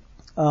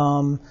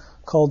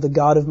 called The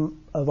God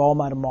of All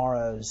My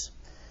Tomorrows.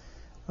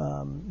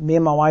 Me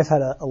and my wife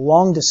had a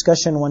long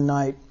discussion one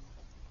night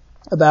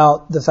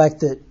about the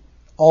fact that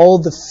all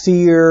the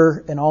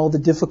fear and all the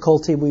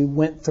difficulty we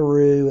went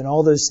through and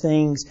all those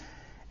things,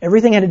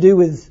 everything had to do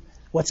with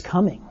what's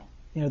coming,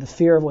 the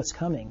fear of what's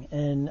coming.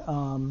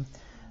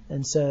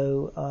 And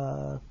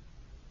so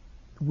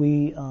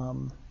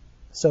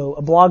so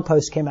a blog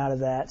post came out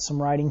of that,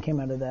 some writing came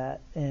out of that,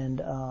 and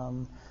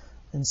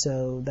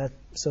so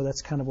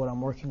that's kind of what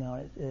I'm working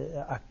on.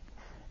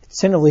 It's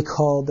tentatively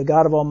called The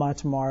God of All My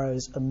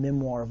Tomorrows, a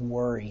memoir of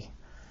worry.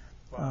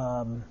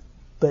 Wow.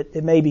 But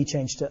it may be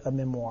changed to a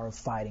memoir of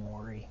fighting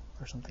worry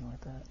or something like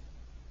that.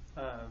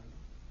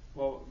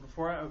 Well,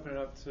 before I open it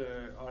up to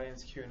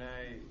audience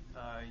Q&A,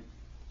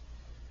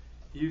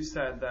 you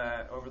said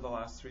that over the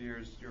last 3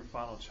 years, your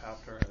final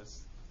chapter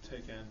has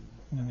taken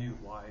a new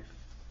life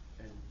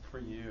for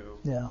you.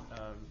 Yeah.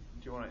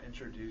 Do you want to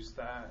introduce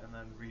that and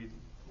then read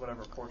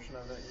whatever portion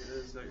of it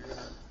is that you're going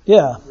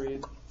to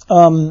read?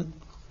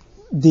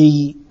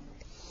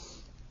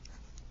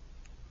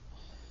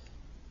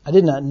 I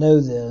did not know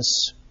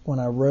this when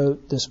I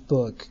wrote this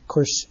book. Of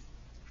course,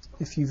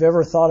 if you've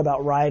ever thought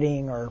about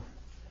writing or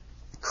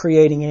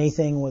creating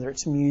anything, whether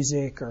it's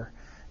music or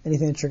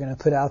anything that you're going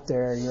to put out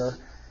there, your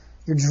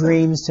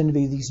dreams tend to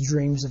be these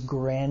dreams of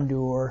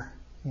grandeur,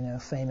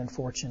 fame and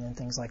fortune and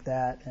things like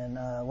that. And,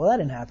 that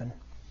didn't happen.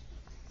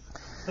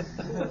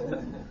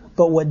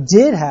 But what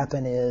did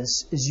happen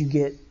is you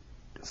get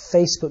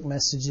Facebook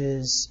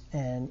messages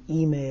and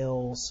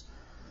emails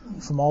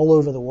from all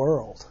over the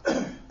world.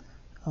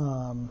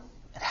 And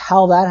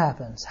how that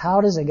happens.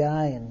 How does a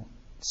guy in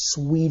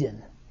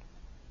Sweden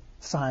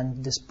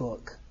find this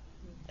book?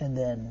 And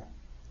then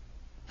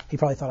he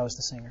probably thought I was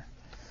the singer.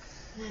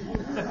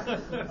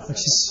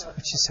 Which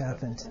has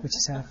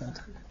happened.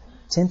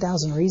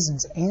 10,000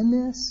 Reasons and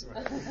this?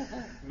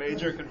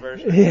 Major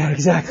conversion. Yeah,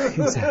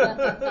 exactly.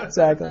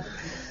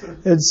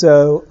 And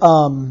so,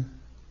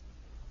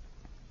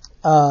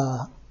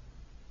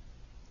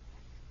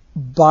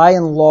 by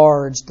and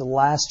large, the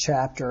last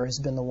chapter has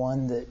been the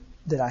one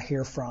that I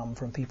hear from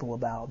people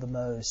about the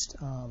most.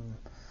 And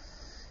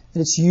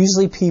it's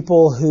usually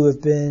people who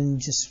have been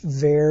just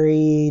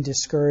very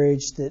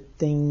discouraged that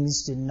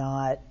things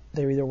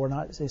they either were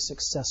not as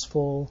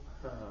successful.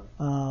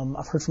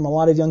 I've heard from a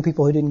lot of young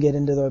people who didn't get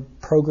into the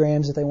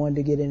programs that they wanted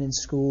to get in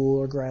school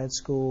or grad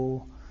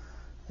school,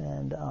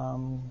 and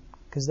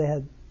because they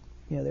had,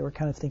 they were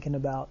kind of thinking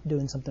about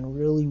doing something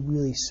really,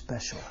 really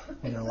special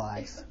in their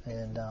life,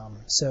 and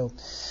so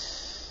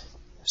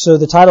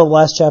the title of the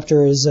last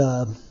chapter is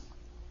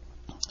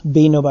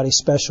 "Be Nobody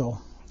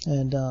Special,"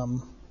 and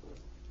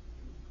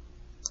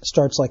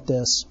starts like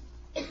this.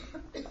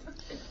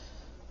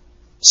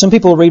 Some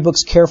people read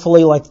books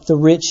carefully, like the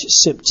rich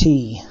sip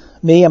tea.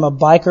 Me, I'm a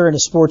biker in a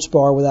sports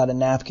bar without a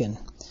napkin.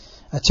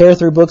 I tear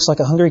through books like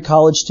a hungry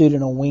college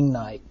student on wing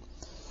night.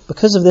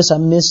 Because of this, I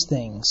miss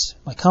things.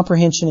 My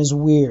comprehension is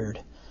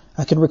weird.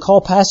 I can recall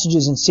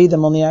passages and see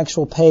them on the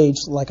actual page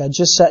like I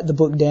just sat the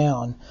book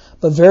down.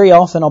 But very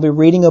often I'll be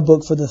reading a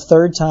book for the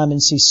third time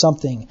and see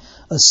something,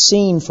 a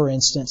scene, for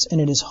instance,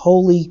 and it is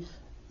wholly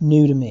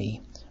new to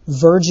me.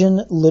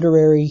 Virgin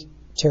literary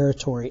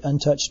territory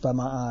untouched by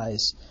my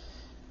eyes.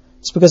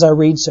 It's because I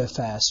read so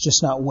fast,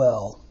 just not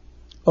well.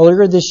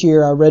 Earlier this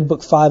year, I read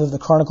Book 5 of the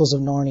Chronicles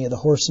of Narnia, The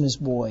Horse and His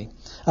Boy.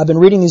 I've been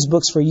reading these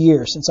books for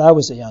years, since I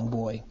was a young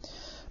boy.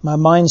 My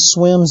mind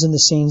swims in the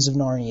scenes of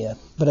Narnia,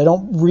 but I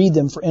don't read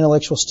them for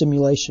intellectual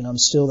stimulation. I'm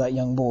still that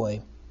young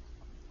boy.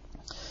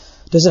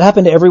 Does it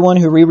happen to everyone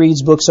who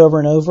rereads books over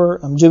and over?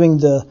 I'm doing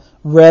the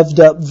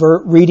revved-up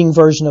reading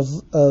version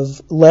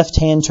of Left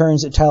Hand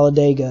Turns at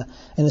Talladega,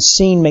 and a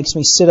scene makes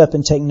me sit up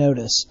and take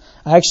notice.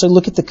 I actually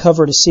look at the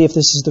cover to see if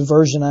this is the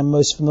version I'm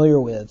most familiar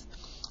with,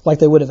 like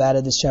they would have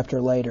added this chapter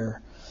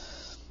later,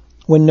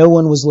 when no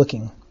one was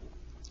looking.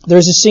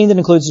 There's a scene that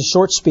includes a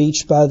short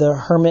speech by the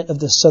hermit of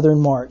the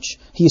Southern March.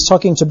 He is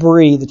talking to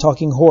Bree, the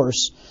talking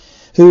horse,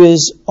 who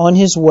is on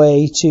his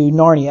way to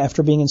Narnia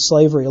after being in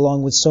slavery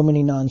along with so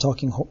many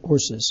non-talking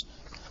horses.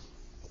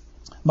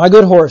 "My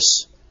good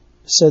horse,"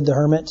 said the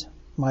hermit,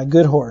 "my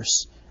good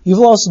horse, you've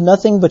lost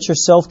nothing but your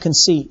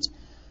self-conceit."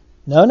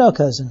 No,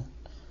 cousin.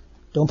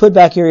 Don't put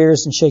back your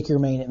ears and shake your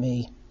mane at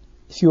me.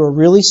 If you are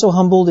really so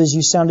humbled as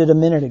you sounded a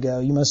minute ago,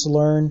 you must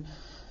learn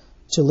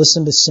to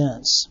listen to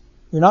sense.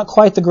 You're not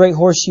quite the great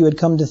horse you had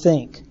come to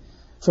think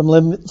from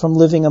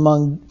living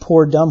among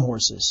poor dumb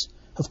horses.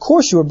 Of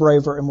course you are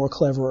braver and more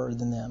cleverer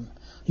than them.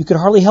 You could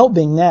hardly help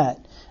being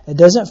that. It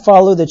doesn't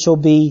follow that you'll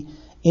be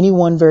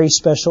anyone very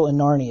special in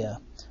Narnia.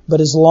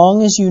 But as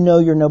long as you know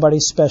you're nobody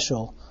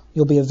special,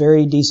 you'll be a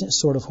very decent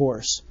sort of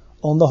horse,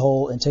 on the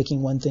whole, and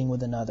taking one thing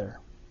with another.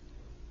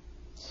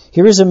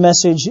 Here is a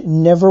message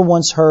never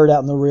once heard out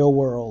in the real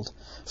world.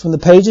 From the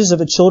pages of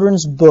a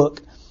children's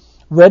book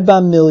read by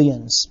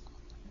millions,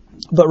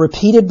 but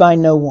repeated by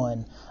no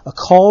one, a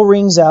call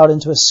rings out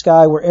into a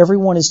sky where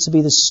everyone is to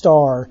be the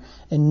star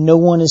and no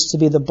one is to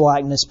be the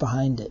blackness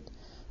behind it.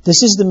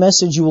 This is the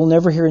message you will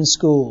never hear in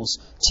schools,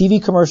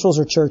 TV commercials,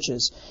 or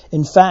churches.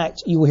 In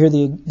fact, you will hear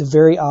the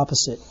very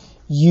opposite.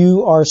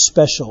 You are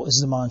special is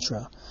the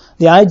mantra.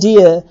 The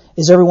idea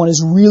is everyone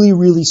is really,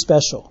 really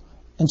special.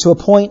 And to a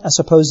point, I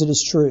suppose it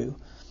is true.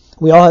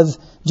 We all have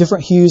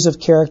different hues of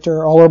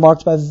character. All are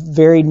marked by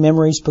varied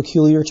memories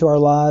peculiar to our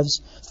lives.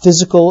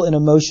 Physical and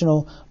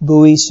emotional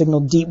buoys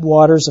signal deep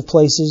waters of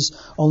places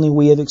only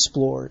we have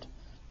explored.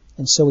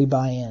 And so we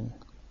buy in.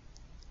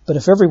 But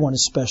if everyone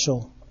is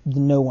special,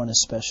 then no one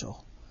is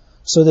special.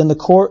 So then, of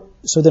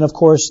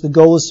course, the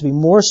goal is to be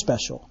more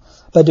special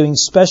by doing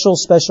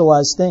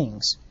specialized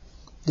things,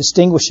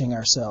 distinguishing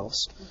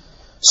ourselves.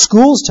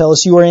 Schools tell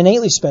us you are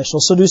innately special,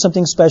 so do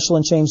something special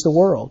and change the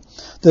world.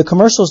 The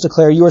commercials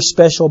declare you are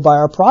special by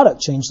our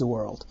product, change the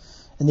world.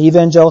 And the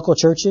evangelical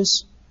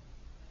churches?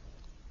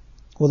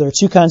 Well, there are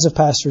two kinds of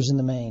pastors in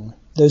the main.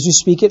 Those who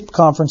speak at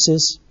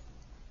conferences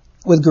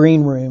with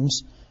green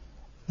rooms,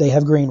 they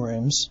have green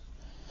rooms,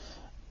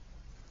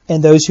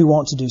 and those who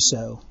want to do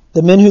so.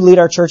 The men who lead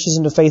our churches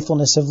into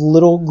faithfulness have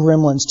little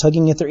gremlins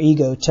tugging at their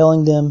ego,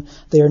 telling them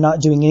they are not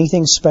doing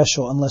anything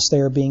special unless they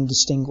are being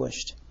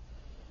distinguished.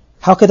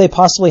 How could they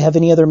possibly have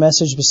any other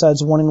message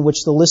besides one in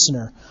which the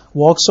listener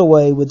walks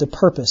away with the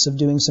purpose of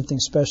doing something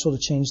special to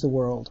change the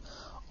world,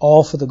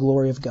 all for the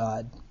glory of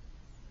God?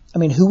 I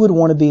mean, who would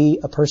want to be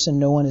a person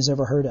no one has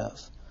ever heard of?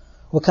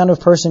 What kind of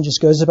person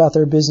just goes about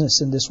their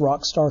business in this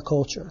rock star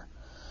culture?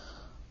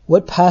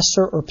 What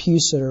pastor or pew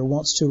sitter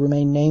wants to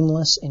remain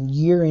nameless in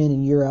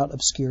and year out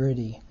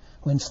obscurity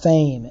when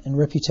fame and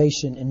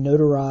reputation and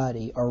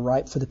notoriety are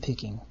ripe for the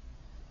picking?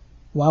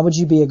 Why would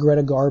you be a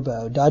Greta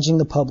Garbo, dodging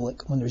the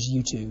public when there's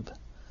YouTube?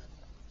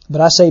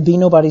 But I say, be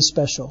nobody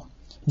special.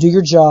 Do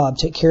your job,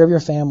 take care of your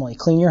family,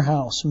 clean your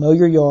house, mow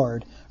your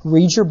yard,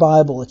 read your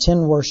Bible,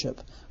 attend worship,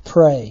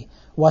 pray,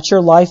 watch your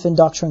life and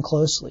doctrine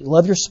closely,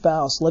 love your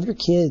spouse, love your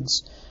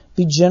kids,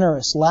 be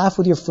generous, laugh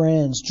with your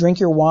friends, drink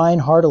your wine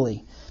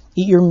heartily,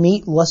 eat your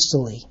meat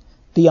lustily,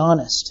 be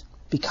honest,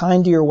 be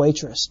kind to your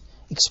waitress,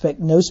 expect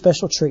no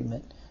special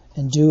treatment,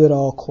 and do it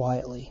all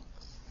quietly.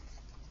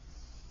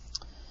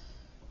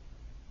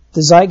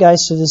 The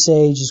zeitgeist of this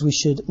age is we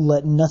should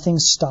let nothing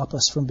stop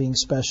us from being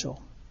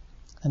special.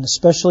 And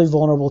especially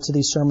vulnerable to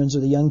these sermons are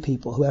the young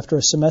people who, after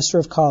a semester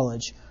of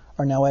college,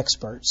 are now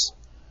experts.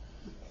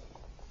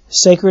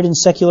 Sacred and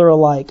secular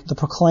alike, the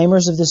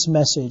proclaimers of this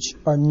message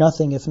are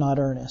nothing if not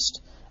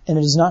earnest. And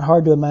it is not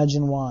hard to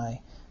imagine why.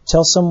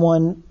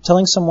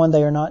 Telling someone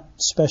they are not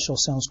special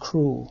sounds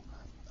cruel.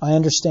 I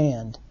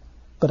understand,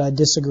 but I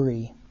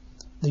disagree.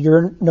 The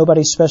You're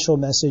Nobody Special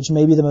message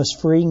may be the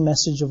most freeing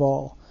message of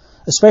all,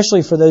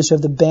 especially for those who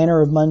have the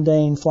banner of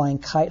mundane flying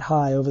kite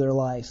high over their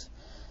life.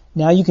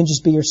 Now you can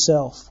just be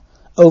yourself.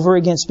 Over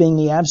against being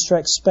the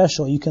abstract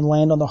special, you can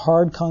land on the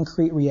hard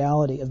concrete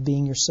reality of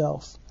being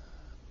yourself.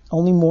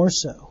 Only more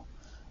so.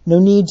 No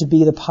need to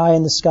be the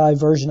pie-in-the-sky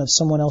version of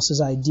someone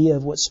else's idea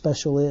of what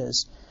special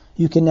is.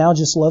 You can now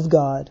just love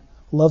God,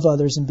 love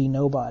others, and be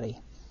nobody.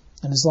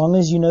 And as long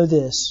as you know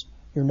this,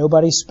 you're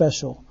nobody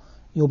special,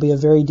 you'll be a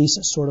very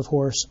decent sort of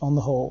horse on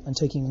the whole and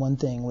taking one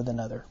thing with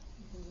another.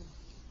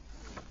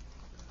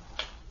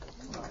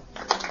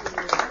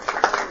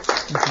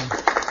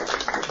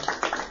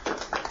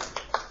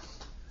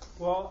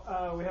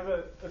 Well, we have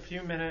a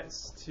few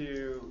minutes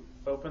to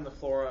open the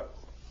floor up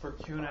for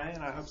Q&A,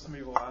 and I hope some of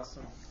you will ask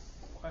some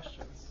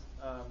questions.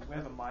 We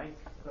have a mic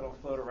that'll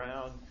float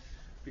around.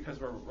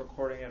 Because we're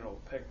recording it, it'll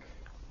pick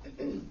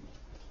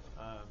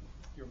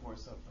your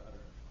voice up better.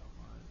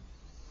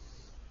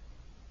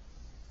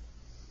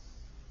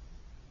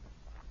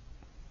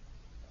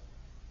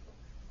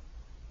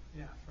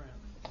 Yeah, Fran.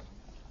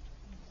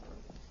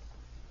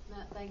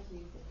 Matt, thank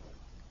you.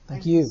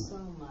 Thank you so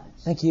much.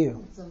 Thank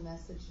you. It's a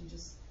message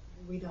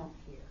we don't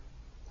hear.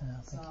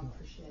 So I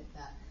appreciate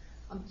that.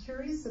 I'm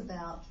curious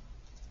about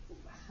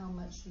how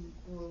much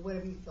or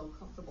whatever you feel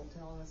comfortable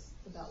telling us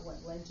about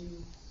what led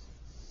you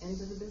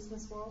into the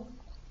business world,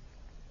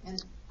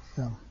 and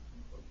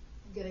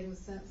getting the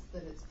sense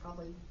that it's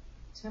probably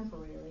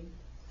temporary.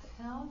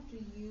 How do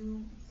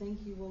you think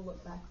you will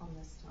look back on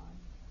this time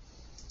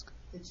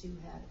that you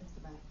had at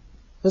the bank?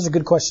 Those are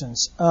good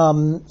questions.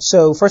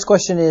 So first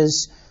question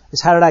is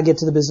how did I get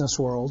to the business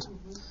world?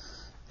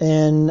 Mm-hmm.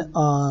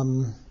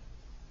 And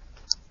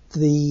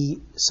the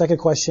second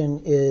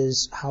question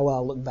is how will I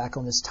look back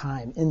on this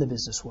time in the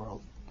business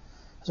world?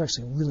 Those are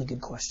actually really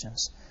good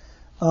questions.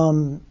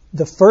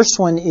 The first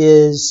one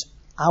is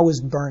I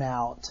was burnt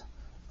out.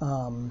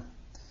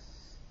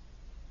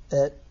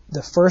 At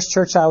the first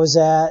church I was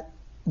at,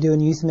 doing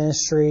youth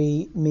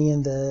ministry, me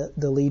and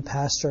the lead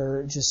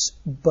pastor just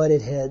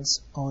butted heads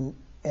on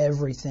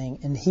everything.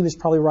 And he was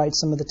probably right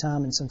some of the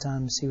time and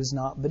sometimes he was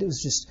not. But it was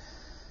just,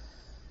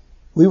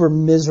 we were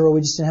miserable.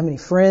 We just didn't have any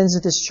friends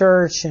at this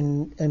church,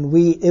 and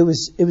it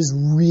was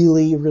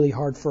really, really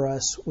hard for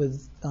us.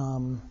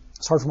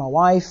 It's hard for my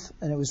wife,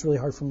 and it was really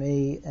hard for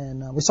me.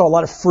 And we saw a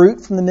lot of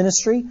fruit from the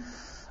ministry,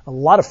 a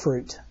lot of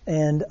fruit,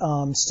 and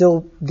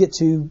still get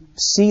to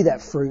see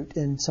that fruit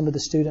in some of the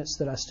students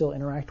that I still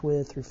interact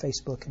with through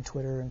Facebook and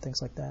Twitter and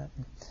things like that.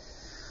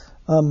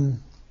 The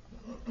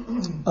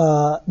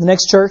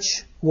next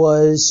church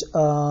was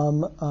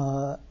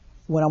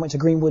when I went to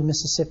Greenwood,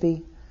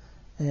 Mississippi,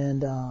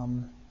 and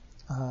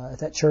at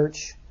that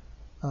church,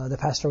 the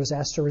pastor was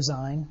asked to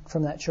resign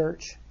from that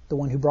church, the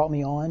one who brought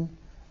me on.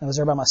 I was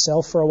there by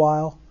myself for a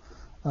while.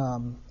 I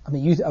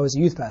was a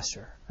youth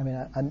pastor. I mean,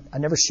 I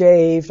never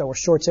shaved. I wore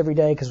shorts every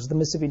day because it was the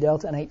Mississippi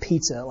Delta, and I ate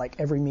pizza like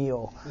every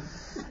meal.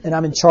 And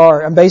I'm in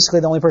charge. I'm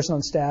basically the only person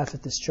on staff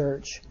at this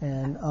church.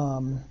 And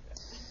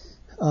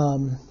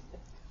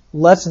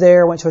left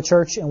there, went to a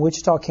church in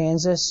Wichita,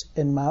 Kansas,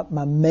 and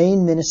my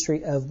main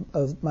ministry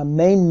my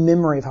main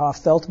memory of how I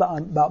felt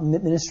about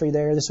ministry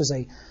there. This was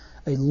a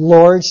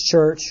large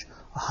church,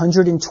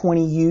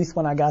 120 youth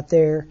when I got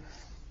there,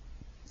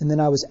 and then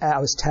I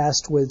was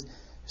tasked with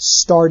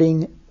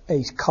starting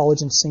a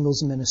college and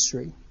singles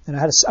ministry, and I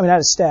had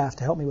a staff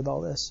to help me with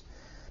all this.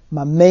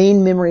 My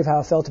main memory of how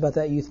I felt about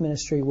that youth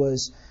ministry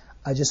was,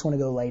 I just want to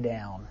go lay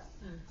down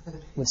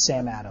with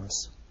Sam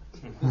Adams.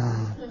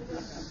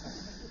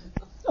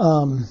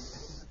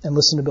 And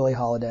listen to Billie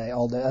Holiday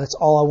all day. That's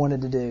all I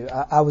wanted to do.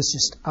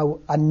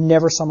 I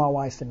never saw my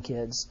wife and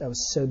kids. I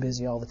was so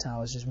busy all the time. I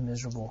was just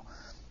miserable.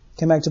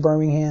 Came back to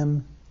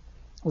Birmingham,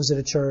 was at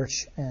a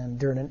church, and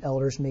during an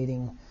elders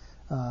meeting,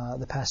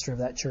 the pastor of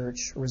that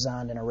church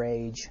resigned in a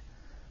rage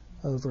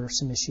over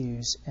some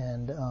issues,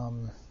 and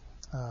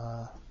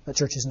that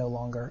church is no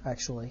longer,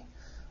 actually.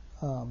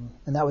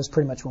 And that was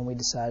pretty much when we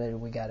decided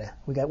we got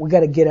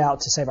to get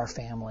out to save our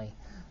family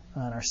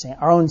and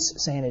our own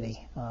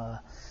sanity.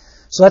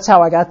 So that's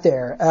how I got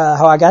there.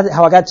 How I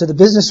got to the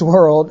business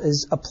world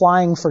is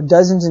applying for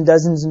dozens and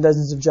dozens and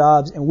dozens of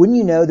jobs. And wouldn't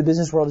you know, the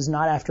business world is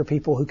not after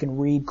people who can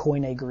read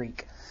Koine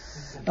Greek.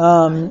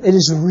 It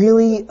is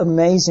really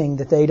amazing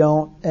that they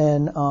don't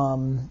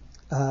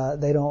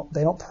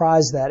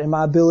prize that. And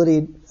my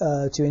ability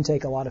to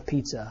intake a lot of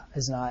pizza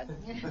has not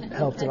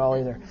helped at all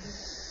either.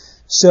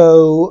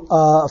 So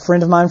a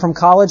friend of mine from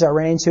college, I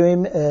ran into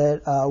him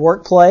at a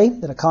work play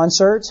at a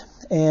concert,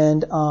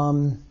 and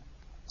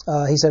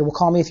he said, well,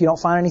 call me if you don't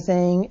find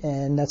anything,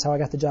 and that's how I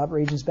got the job at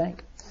Regions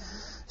Bank.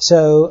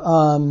 So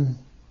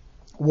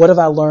what have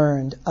I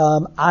learned?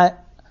 I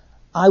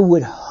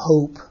would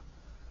hope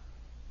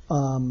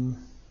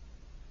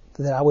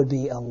that I would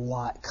be a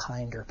lot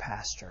kinder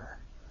pastor.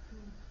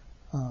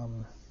 I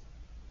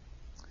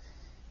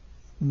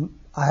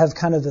have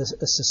kind of a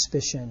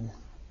suspicion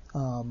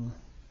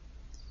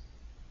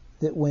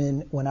that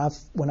when I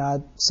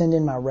send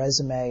in my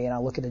resume and I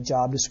look at a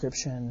job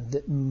description,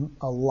 that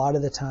a lot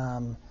of the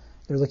time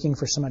they're looking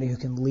for somebody who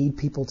can lead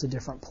people to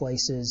different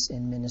places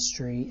in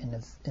ministry and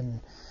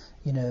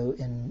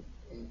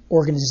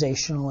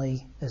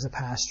organizationally as a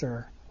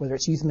pastor, whether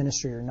it's youth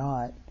ministry or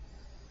not.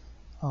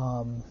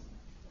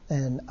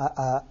 And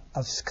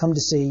I've come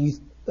to see youth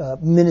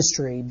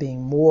ministry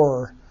being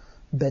more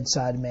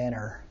bedside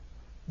manner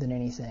than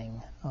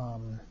anything.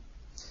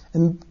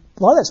 And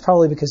a lot of that's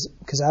probably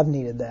because I've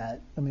needed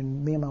that. I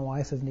mean, me and my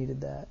wife have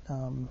needed that.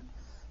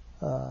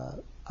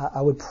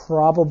 I would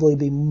probably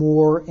be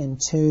more in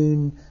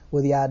tune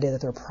with the idea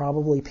that there are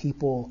probably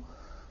people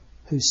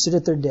who sit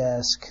at their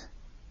desk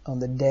on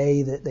the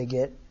day that they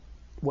get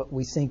what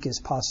we think is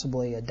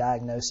possibly a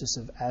diagnosis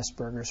of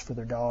Asperger's for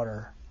their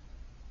daughter,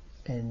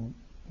 and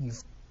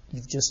you've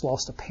just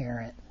lost a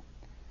parent,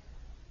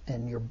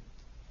 and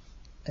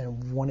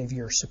one of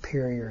your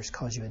superiors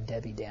calls you a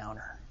Debbie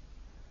Downer.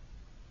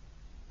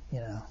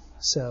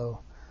 So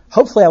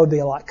hopefully I would be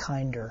a lot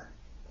kinder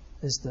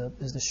is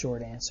the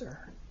short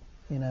answer,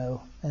 and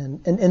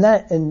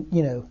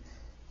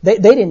they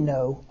didn't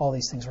know all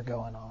these things were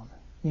going on.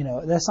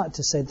 That's not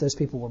to say that those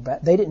people were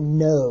bad. They didn't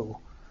know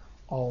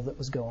all that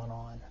was going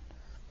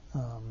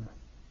on.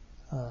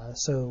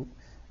 So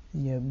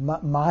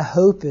my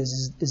hope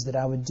is that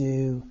I would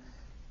do.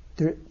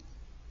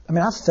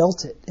 I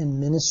felt it in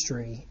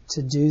ministry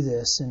to do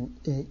this and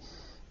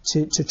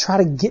to try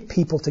to get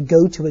people to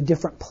go to a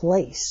different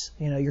place.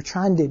 You're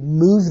trying to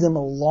move them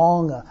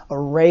along a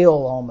rail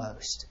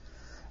almost,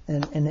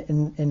 and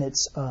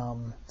it's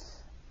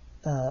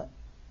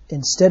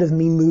instead of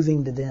me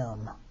moving to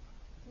them,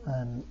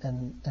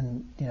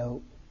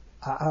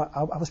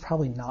 I was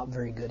probably not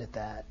very good at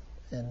that,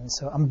 and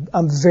so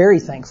I'm very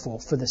thankful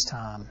for this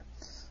time,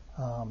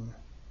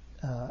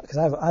 because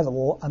I have a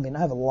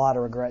lot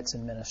of regrets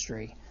in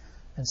ministry,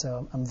 and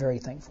so I'm very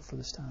thankful for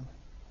this time.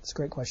 It's a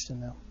great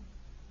question, though.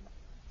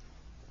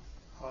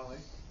 Holly?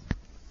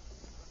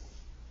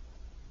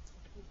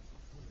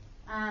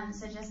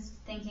 So just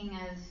thinking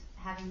of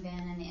having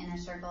been in the inner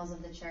circles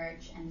of the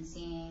church and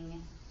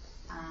seeing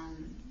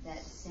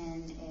that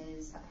sin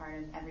is a part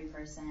of every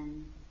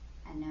person,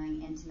 and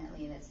knowing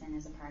intimately that sin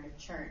is a part of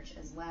church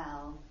as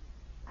well,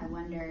 I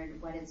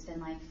wondered what it's been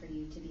like for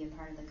you to be a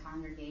part of the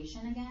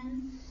congregation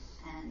again,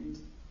 and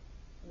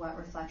what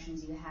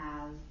reflections you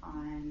have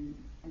on,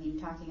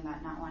 talking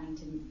about not wanting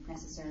to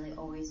necessarily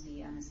always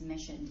be on this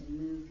mission to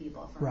move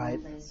people from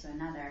one place to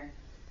another.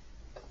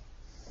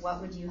 What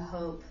would you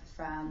hope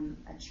from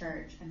a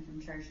church and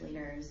from church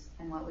leaders,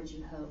 and what would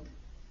you hope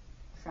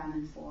from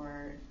and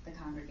for the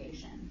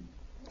congregation?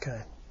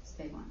 Okay. It's a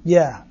big one.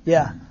 Yeah.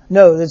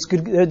 No, that's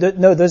good.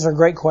 No, those are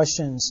great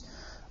questions.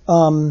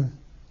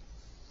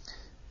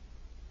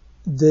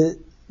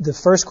 The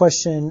first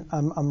question,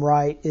 I'm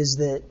right, is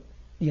that,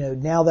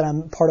 now that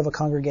I'm part of a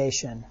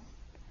congregation,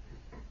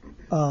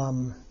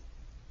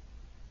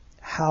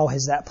 how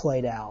has that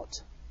played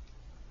out?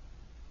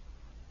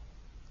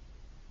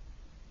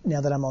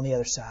 Now that I'm on the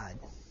other side.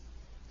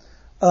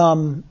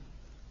 When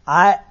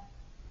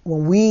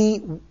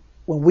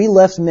we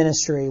left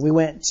ministry, we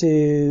went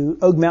to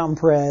Oak Mountain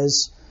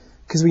Pres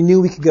because we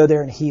knew we could go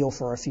there and heal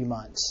for a few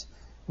months.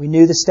 We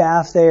knew the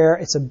staff there.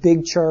 It's a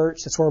big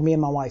church. That's where me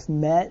and my wife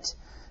met.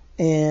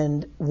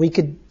 And we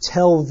could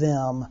tell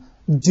them,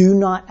 do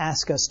not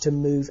ask us to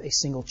move a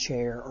single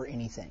chair or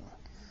anything.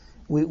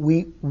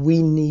 We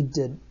need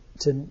to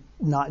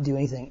not do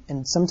anything.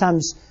 And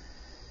sometimes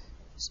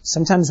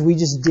we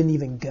just didn't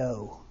even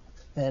go.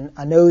 And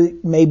I know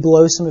it may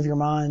blow some of your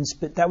minds,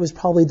 but that was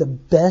probably the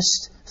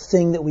best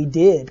thing that we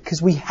did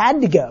because we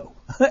had to go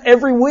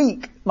every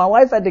week. My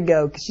wife had to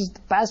go because she's the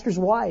pastor's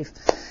wife.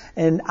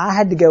 And I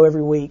had to go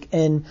every week.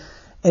 And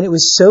it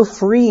was so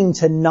freeing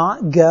to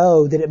not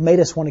go that it made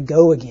us want to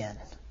go again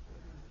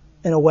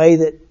in a way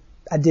that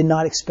I did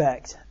not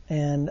expect.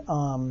 And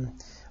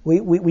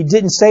we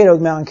didn't stay at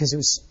Oak Mountain because it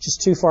was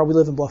just too far. We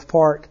live in Bluff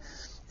Park.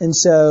 And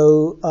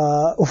so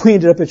we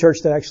ended up at a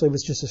church that actually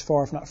was just as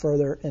far, if not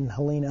further, in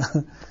Helena.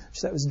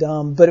 So that was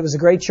dumb. But it was a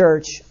great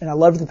church, and I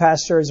loved the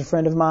pastor as a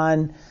friend of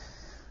mine.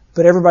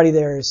 But everybody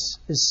there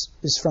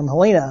is from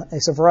Helena,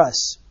 except for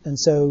us. And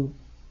so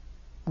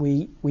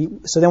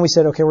then we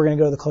said, okay, we're going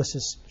to go to the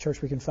closest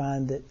church we can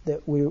find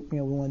that we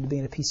wanted to be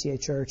in a PCA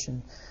church.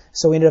 And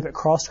so we ended up at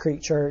Cross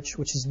Creek Church,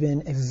 which has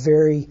been a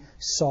very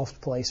soft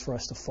place for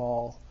us to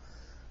fall.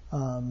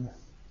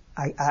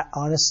 I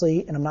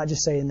honestly, and I'm not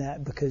just saying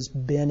that because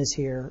Ben is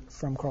here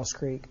from Cross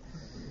Creek,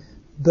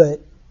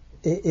 but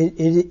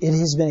it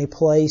has been a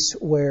place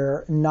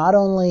where not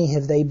only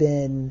have they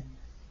been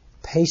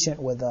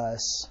patient with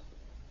us,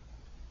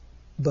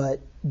 but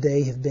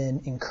they have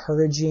been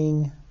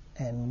encouraging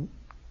and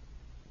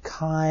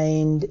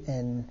kind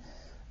and,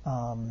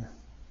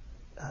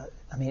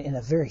 in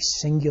a very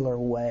singular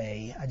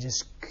way. I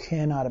just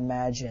cannot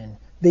imagine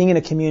being in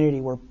a community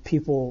where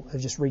people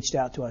have just reached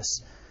out to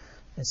us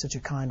in such a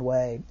kind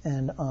way.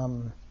 And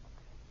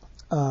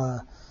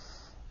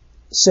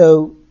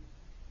so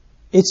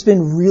it's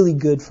been really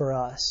good for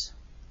us.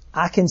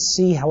 I can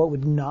see how it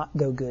would not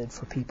go good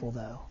for people,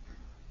 though.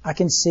 I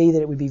can see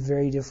that it would be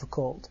very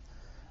difficult.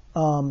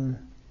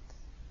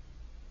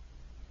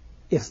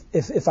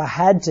 If I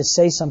had to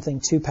say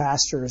something to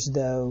pastors,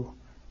 though,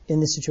 in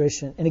this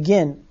situation, and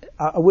again,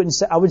 I wouldn't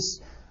say I would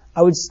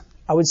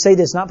say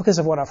this not because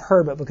of what I've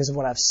heard, but because of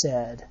what I've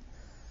said.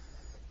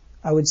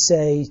 I would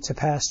say to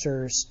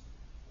pastors,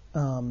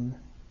 and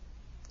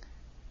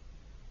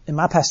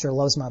my pastor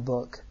loves my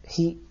book.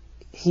 He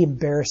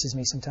embarrasses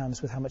me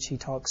sometimes with how much he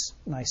talks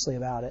nicely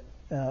about it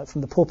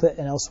from the pulpit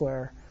and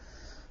elsewhere.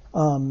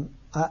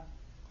 I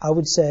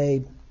would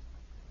say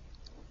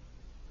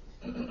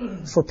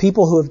for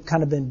people who have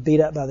kind of been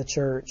beat up by the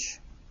church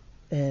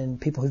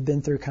and people who've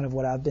been through kind of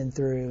what I've been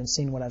through and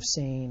seen what I've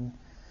seen,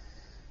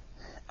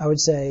 I would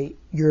say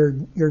you're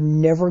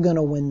never going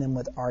to win them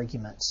with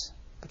arguments,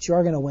 but you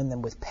are going to win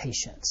them with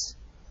patience.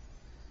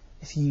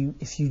 If you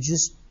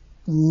just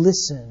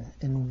listen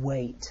and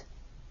wait.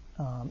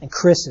 And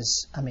Chris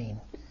is,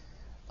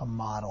 a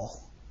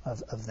model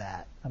of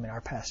that.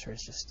 Our pastor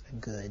is just a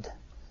good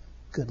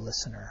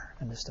listener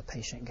and just a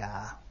patient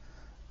guy.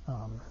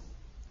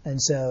 And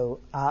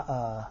so,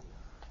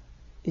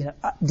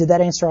 did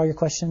that answer all your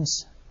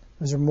questions?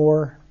 Was there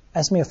more?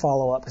 Ask me a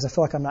follow-up because I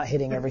feel like I'm not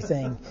hitting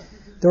everything.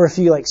 There were a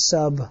few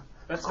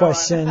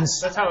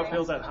questions. That's how it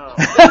feels at home.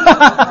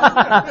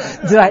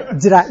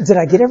 Did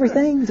I get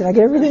everything? Did I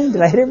get everything?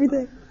 Did I hit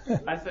everything?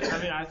 I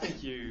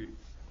think you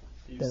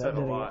said a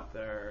lot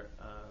there,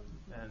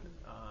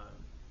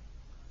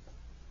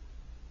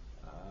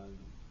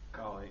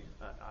 golly,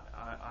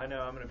 I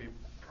know I'm going to be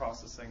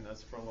processing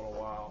this for a little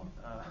while,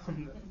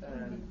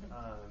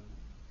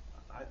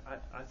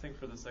 I think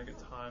for the sake of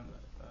time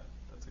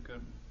that's a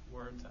good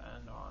word to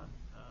end on.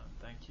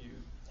 Thank you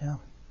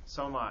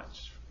so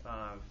much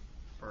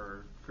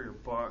for your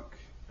book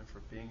and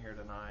for being here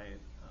tonight.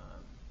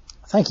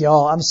 Thank you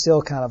all. I'm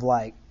still kind of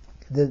like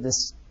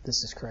this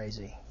is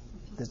crazy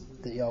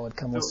that y'all would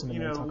come listen to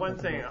me. One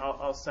thing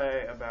I'll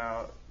say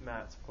about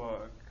Matt's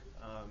book,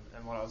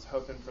 and what I was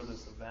hoping for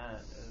this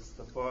event is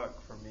the book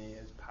for me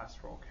is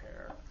pastoral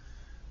care,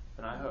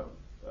 and I hope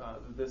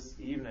this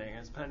evening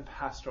has been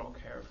pastoral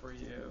care for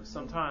you.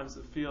 Sometimes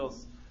it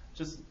feels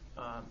just,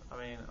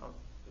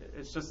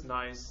 it's just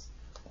nice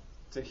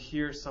to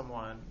hear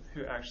someone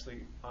who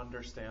actually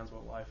understands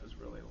what life is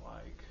really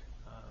like.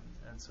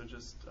 And so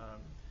just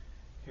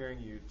hearing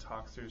you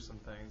talk through some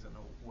things in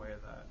a way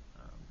that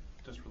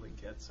just really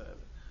gets it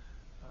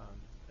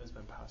has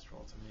been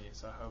pastoral to me.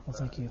 So I hope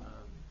thank you.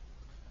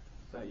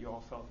 That you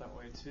all felt that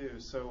way too.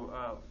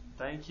 So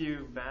thank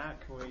you,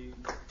 Matt. Can we...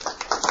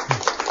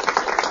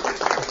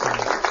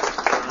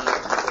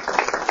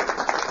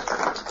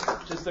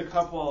 Just a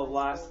couple of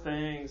last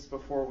things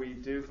before we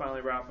do finally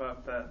wrap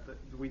up. That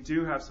we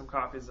do have some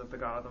copies of The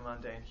God of the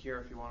Mundane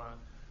here. If you want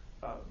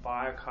to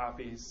buy a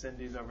copy,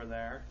 Cindy's over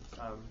there,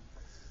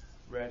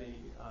 ready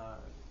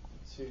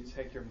to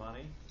take your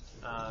money.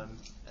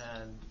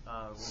 And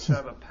we should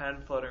have a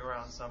pen floating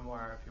around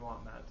somewhere if you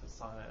want Matt to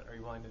sign it. Are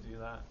you willing to do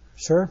that?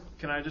 Sure.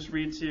 Can I just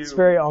read to you? It's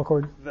very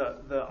awkward.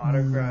 The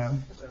autograph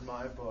in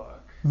my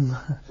book.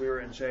 We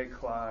were in Jay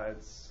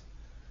Clyde's.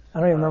 I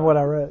don't even remember what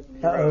I wrote.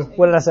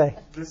 What did I say?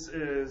 This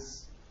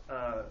is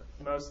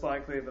most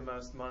likely the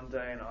most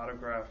mundane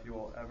autograph you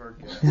will ever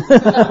get.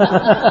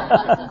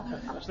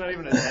 There's not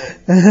even a date.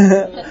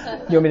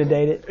 You want me to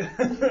date it?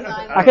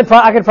 I could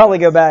probably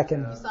go back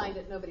and. You signed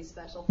it. Nobody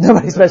special.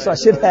 Nobody special. I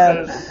should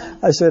have.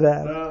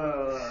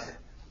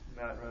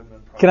 Matt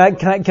Redmond.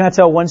 Can I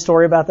tell one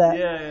story about that?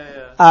 Yeah.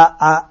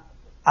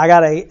 I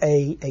got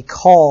a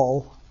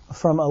call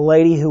from a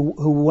lady who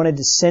wanted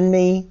to send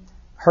me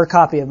her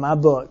copy of my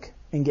book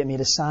and get me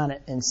to sign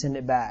it and send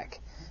it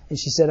back. And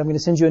she said, I'm going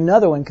to send you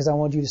another one because I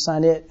want you to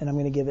sign it, and I'm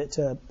going to give it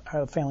to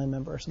a family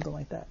member or something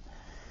like that.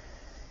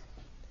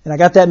 And I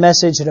got that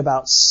message at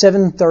about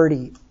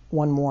 7:30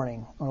 one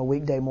morning, on a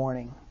weekday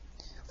morning.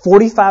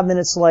 45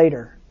 minutes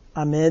later,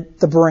 I'm at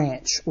the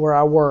branch where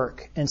I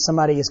work, and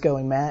somebody is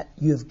going, Matt,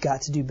 you have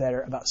got to do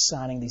better about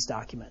signing these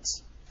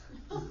documents.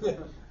 And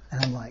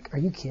I'm like, are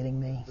you kidding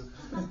me?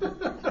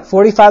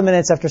 45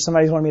 minutes after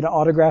somebody's wanted me to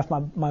autograph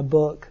my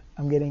book,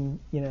 I'm getting,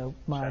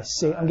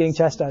 I'm getting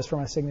chastised for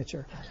my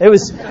signature. It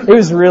was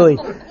really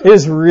weird. It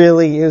was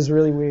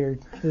really weird.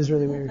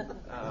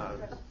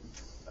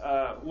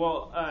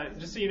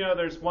 Just so you know,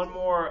 there's one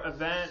more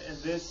event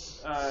in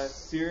this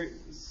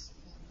series.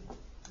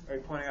 Are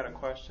you pointing out a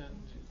question?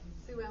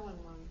 Sue Ellen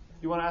won.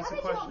 You want to ask a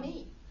question? How did y'all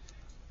meet?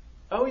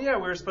 Oh yeah,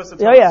 we were supposed to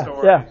tell a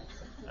story. Yeah.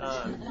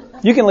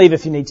 You can leave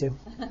if you need to.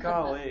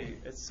 Golly,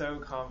 it's so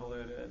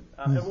convoluted.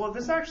 And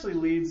this actually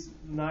leads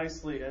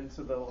nicely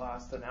into the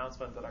last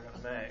announcement that I'm going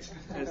to make.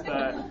 Is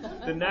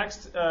that the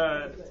next?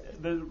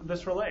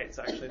 This relates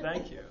actually.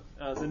 Thank you.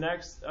 The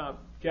next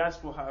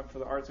guest we'll have for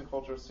the Arts and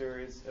Culture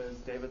series is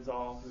David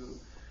Zoll, who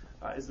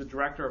is the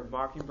director of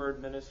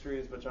Mockingbird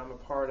Ministries, which I'm a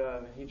part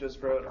of, and he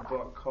just wrote a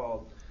book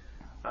called.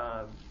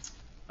 I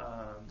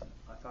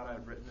thought I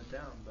had written it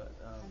down, but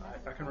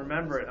I can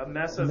remember it. A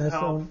Mess of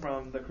Help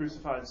from the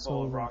Crucified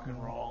Soul of Rock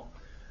and Roll.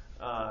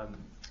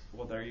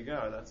 Well, there you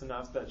go. That's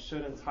enough. That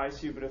should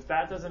entice you. But if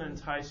that doesn't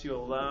entice you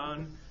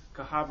alone,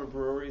 Cahaba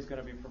Brewery is going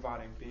to be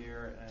providing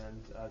beer,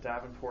 and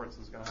Davenport's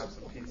is going to have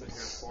some pizza here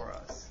for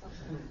us.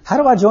 How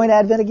do I join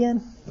Advent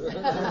again? We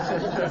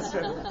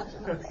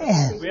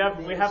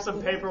have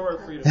some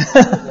paperwork for you to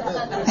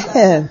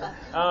fill.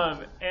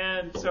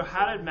 And so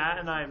how did Matt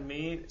and I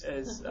meet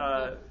is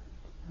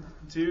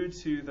due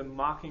to the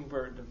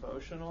Mockingbird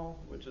Devotional,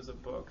 which is a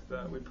book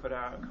that we put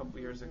out a couple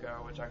years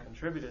ago, which I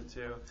contributed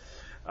to.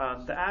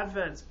 The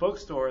Advent's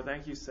bookstore,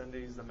 thank you,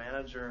 Cindy, is the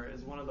manager,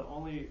 is one of the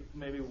only,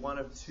 maybe one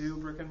of two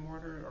brick and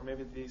mortar, or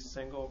maybe the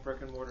single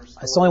brick and mortar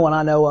store. It's the only one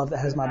I know of that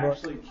has my book.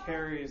 Actually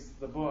carries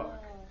the book.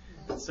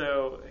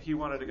 So he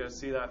wanted to go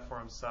see that for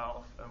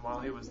himself, and while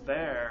he was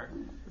there,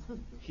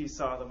 he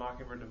saw the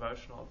Mockingbird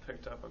Devotional,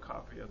 picked up a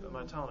copy of it. Am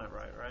I telling it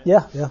right?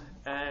 Yeah.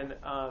 And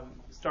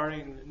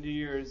starting New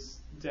Year's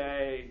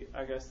Day,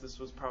 I guess this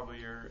was probably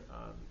your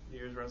New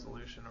Year's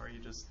resolution, or you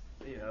just,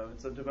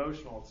 it's a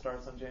devotional. It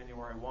starts on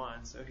January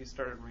 1, so he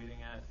started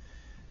reading it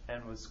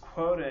and was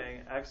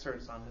quoting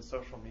excerpts on his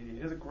social media.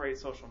 He has a great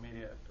social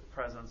media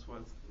presence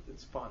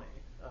it's funny.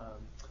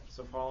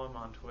 So follow him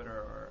on Twitter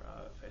or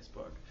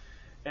Facebook.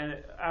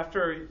 And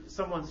after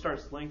someone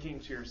starts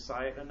linking to your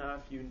site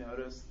enough, you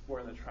notice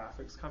where the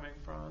traffic's coming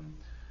from.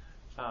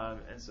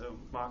 And so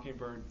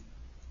Mockingbird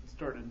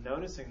started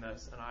noticing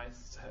this, and I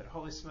said,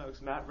 holy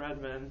smokes, Matt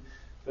Redmond,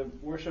 the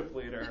worship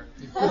leader,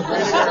 is reading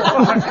our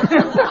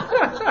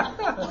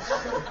book.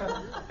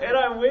 And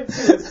I went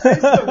to his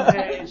Facebook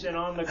page, and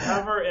on the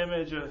cover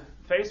image of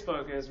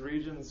Facebook is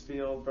Regents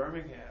Field,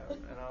 Birmingham.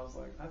 And I was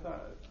like, I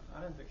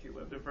didn't think he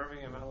lived in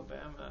Birmingham,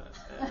 Alabama.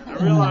 And I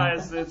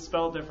realized it's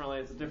spelled differently.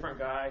 It's a different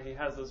guy. He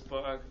has this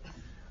book.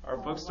 Our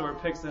bookstore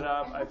picks it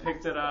up. I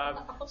picked it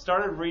up,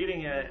 started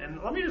reading it.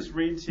 And let me just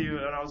read to you,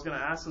 and I was going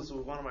to ask this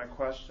with one of my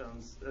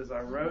questions, as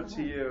I wrote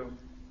to you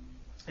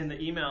in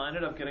the email. I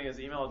ended up getting his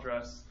email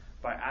address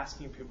by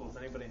asking people, does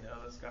anybody know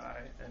this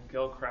guy? And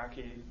Gil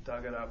Cracky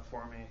dug it up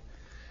for me.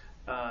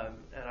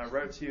 And I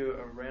wrote to you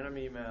a random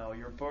email.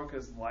 Your book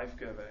is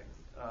life-giving.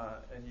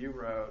 And you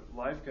wrote,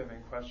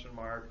 life-giving, ?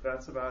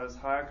 That's about as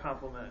high a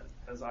compliment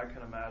as I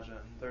can imagine.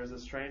 There's a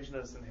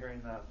strangeness in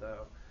hearing that,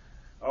 though.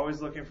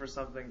 always looking for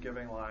something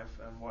giving life,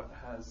 and what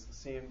has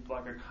seemed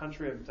like a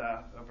country of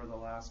death over the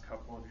last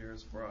couple of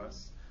years for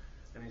us.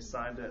 And he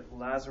signed it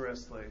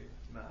Lazarously,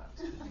 Matt.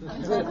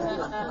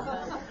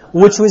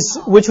 Which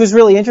was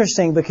really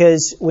interesting,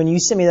 because when you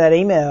sent me that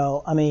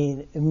email, I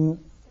mean, me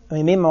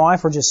and my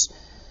wife were just,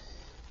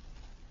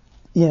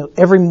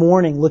 every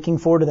morning looking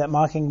forward to that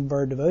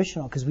Mockingbird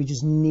devotional, because we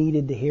just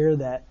needed to hear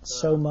that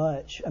so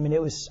much. I mean, I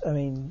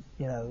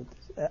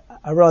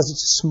realize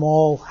it's a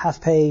small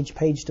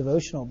page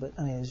devotional, but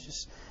I mean, it's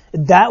just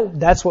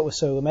that's what was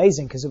so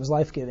amazing, because it was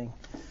life-giving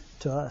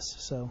to us.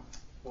 So.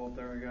 Well,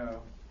 there we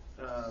go.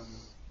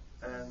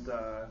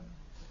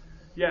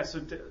 So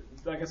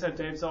like I said,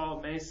 Dave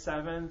Zoll, May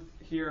 7th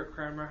here at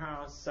Cranmer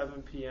House,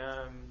 7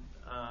 p.m.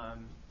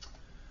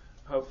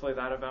 Hopefully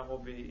that event will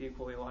be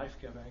equally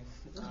life-giving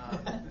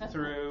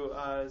through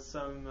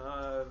some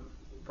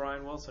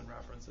Brian Wilson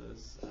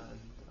references and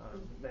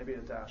maybe a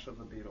dash of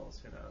the Beatles,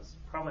 who knows.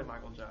 Probably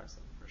Michael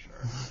Jackson, for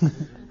sure.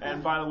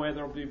 And by the way,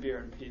 there will be beer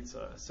and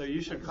pizza, so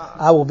you should come.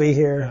 I will be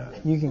here. Yeah.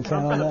 You can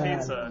count on that. Come for the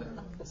pizza.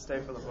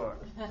 Stay for the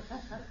book.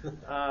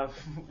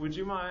 Would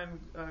you mind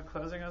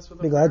closing us with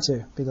a prayer?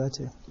 Be glad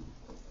to.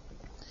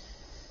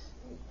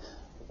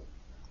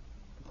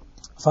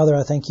 Father,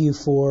 I thank you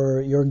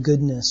for your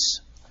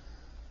goodness.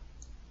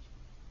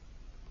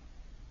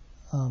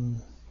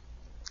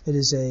 It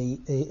is a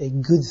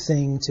good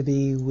thing to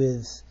be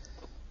with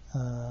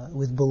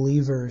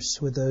believers,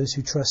 with those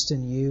who trust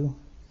in you,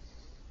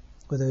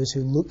 with those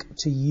who look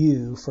to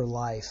you for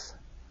life.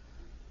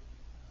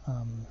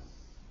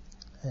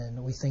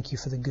 And we thank you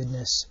for the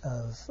goodness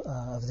of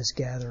this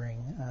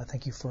gathering.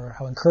 Thank you for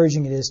how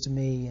encouraging it is to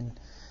me. And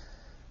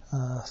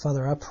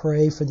Father, I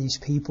pray for these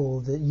people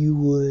that you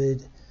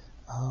would,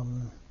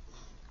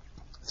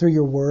 through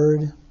your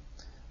word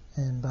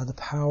and by the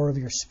power of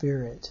your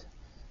Spirit,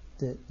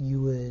 that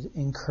you would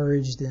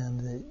encourage them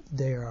that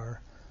they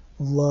are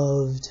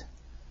loved,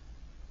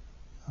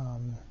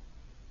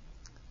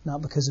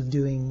 not because of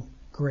doing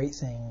great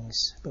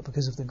things, but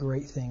because of the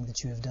great thing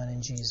that you have done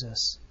in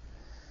Jesus.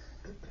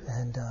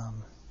 And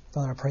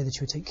Father, I pray that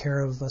you would take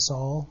care of us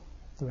all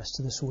the rest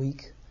of this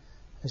week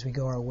as we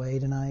go our way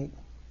tonight.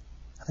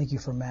 I thank you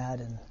for Matt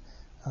and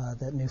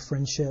that new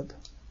friendship.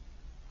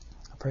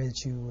 I pray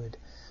that you would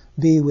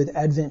be with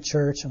Advent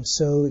Church. I'm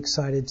so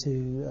excited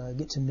to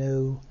get to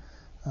know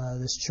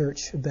this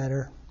church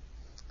better.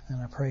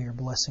 And I pray your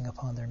blessing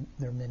upon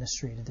their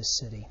ministry to this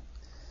city.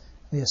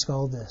 We ask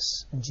all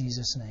this in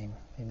Jesus' name.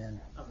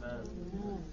 Amen. Amen.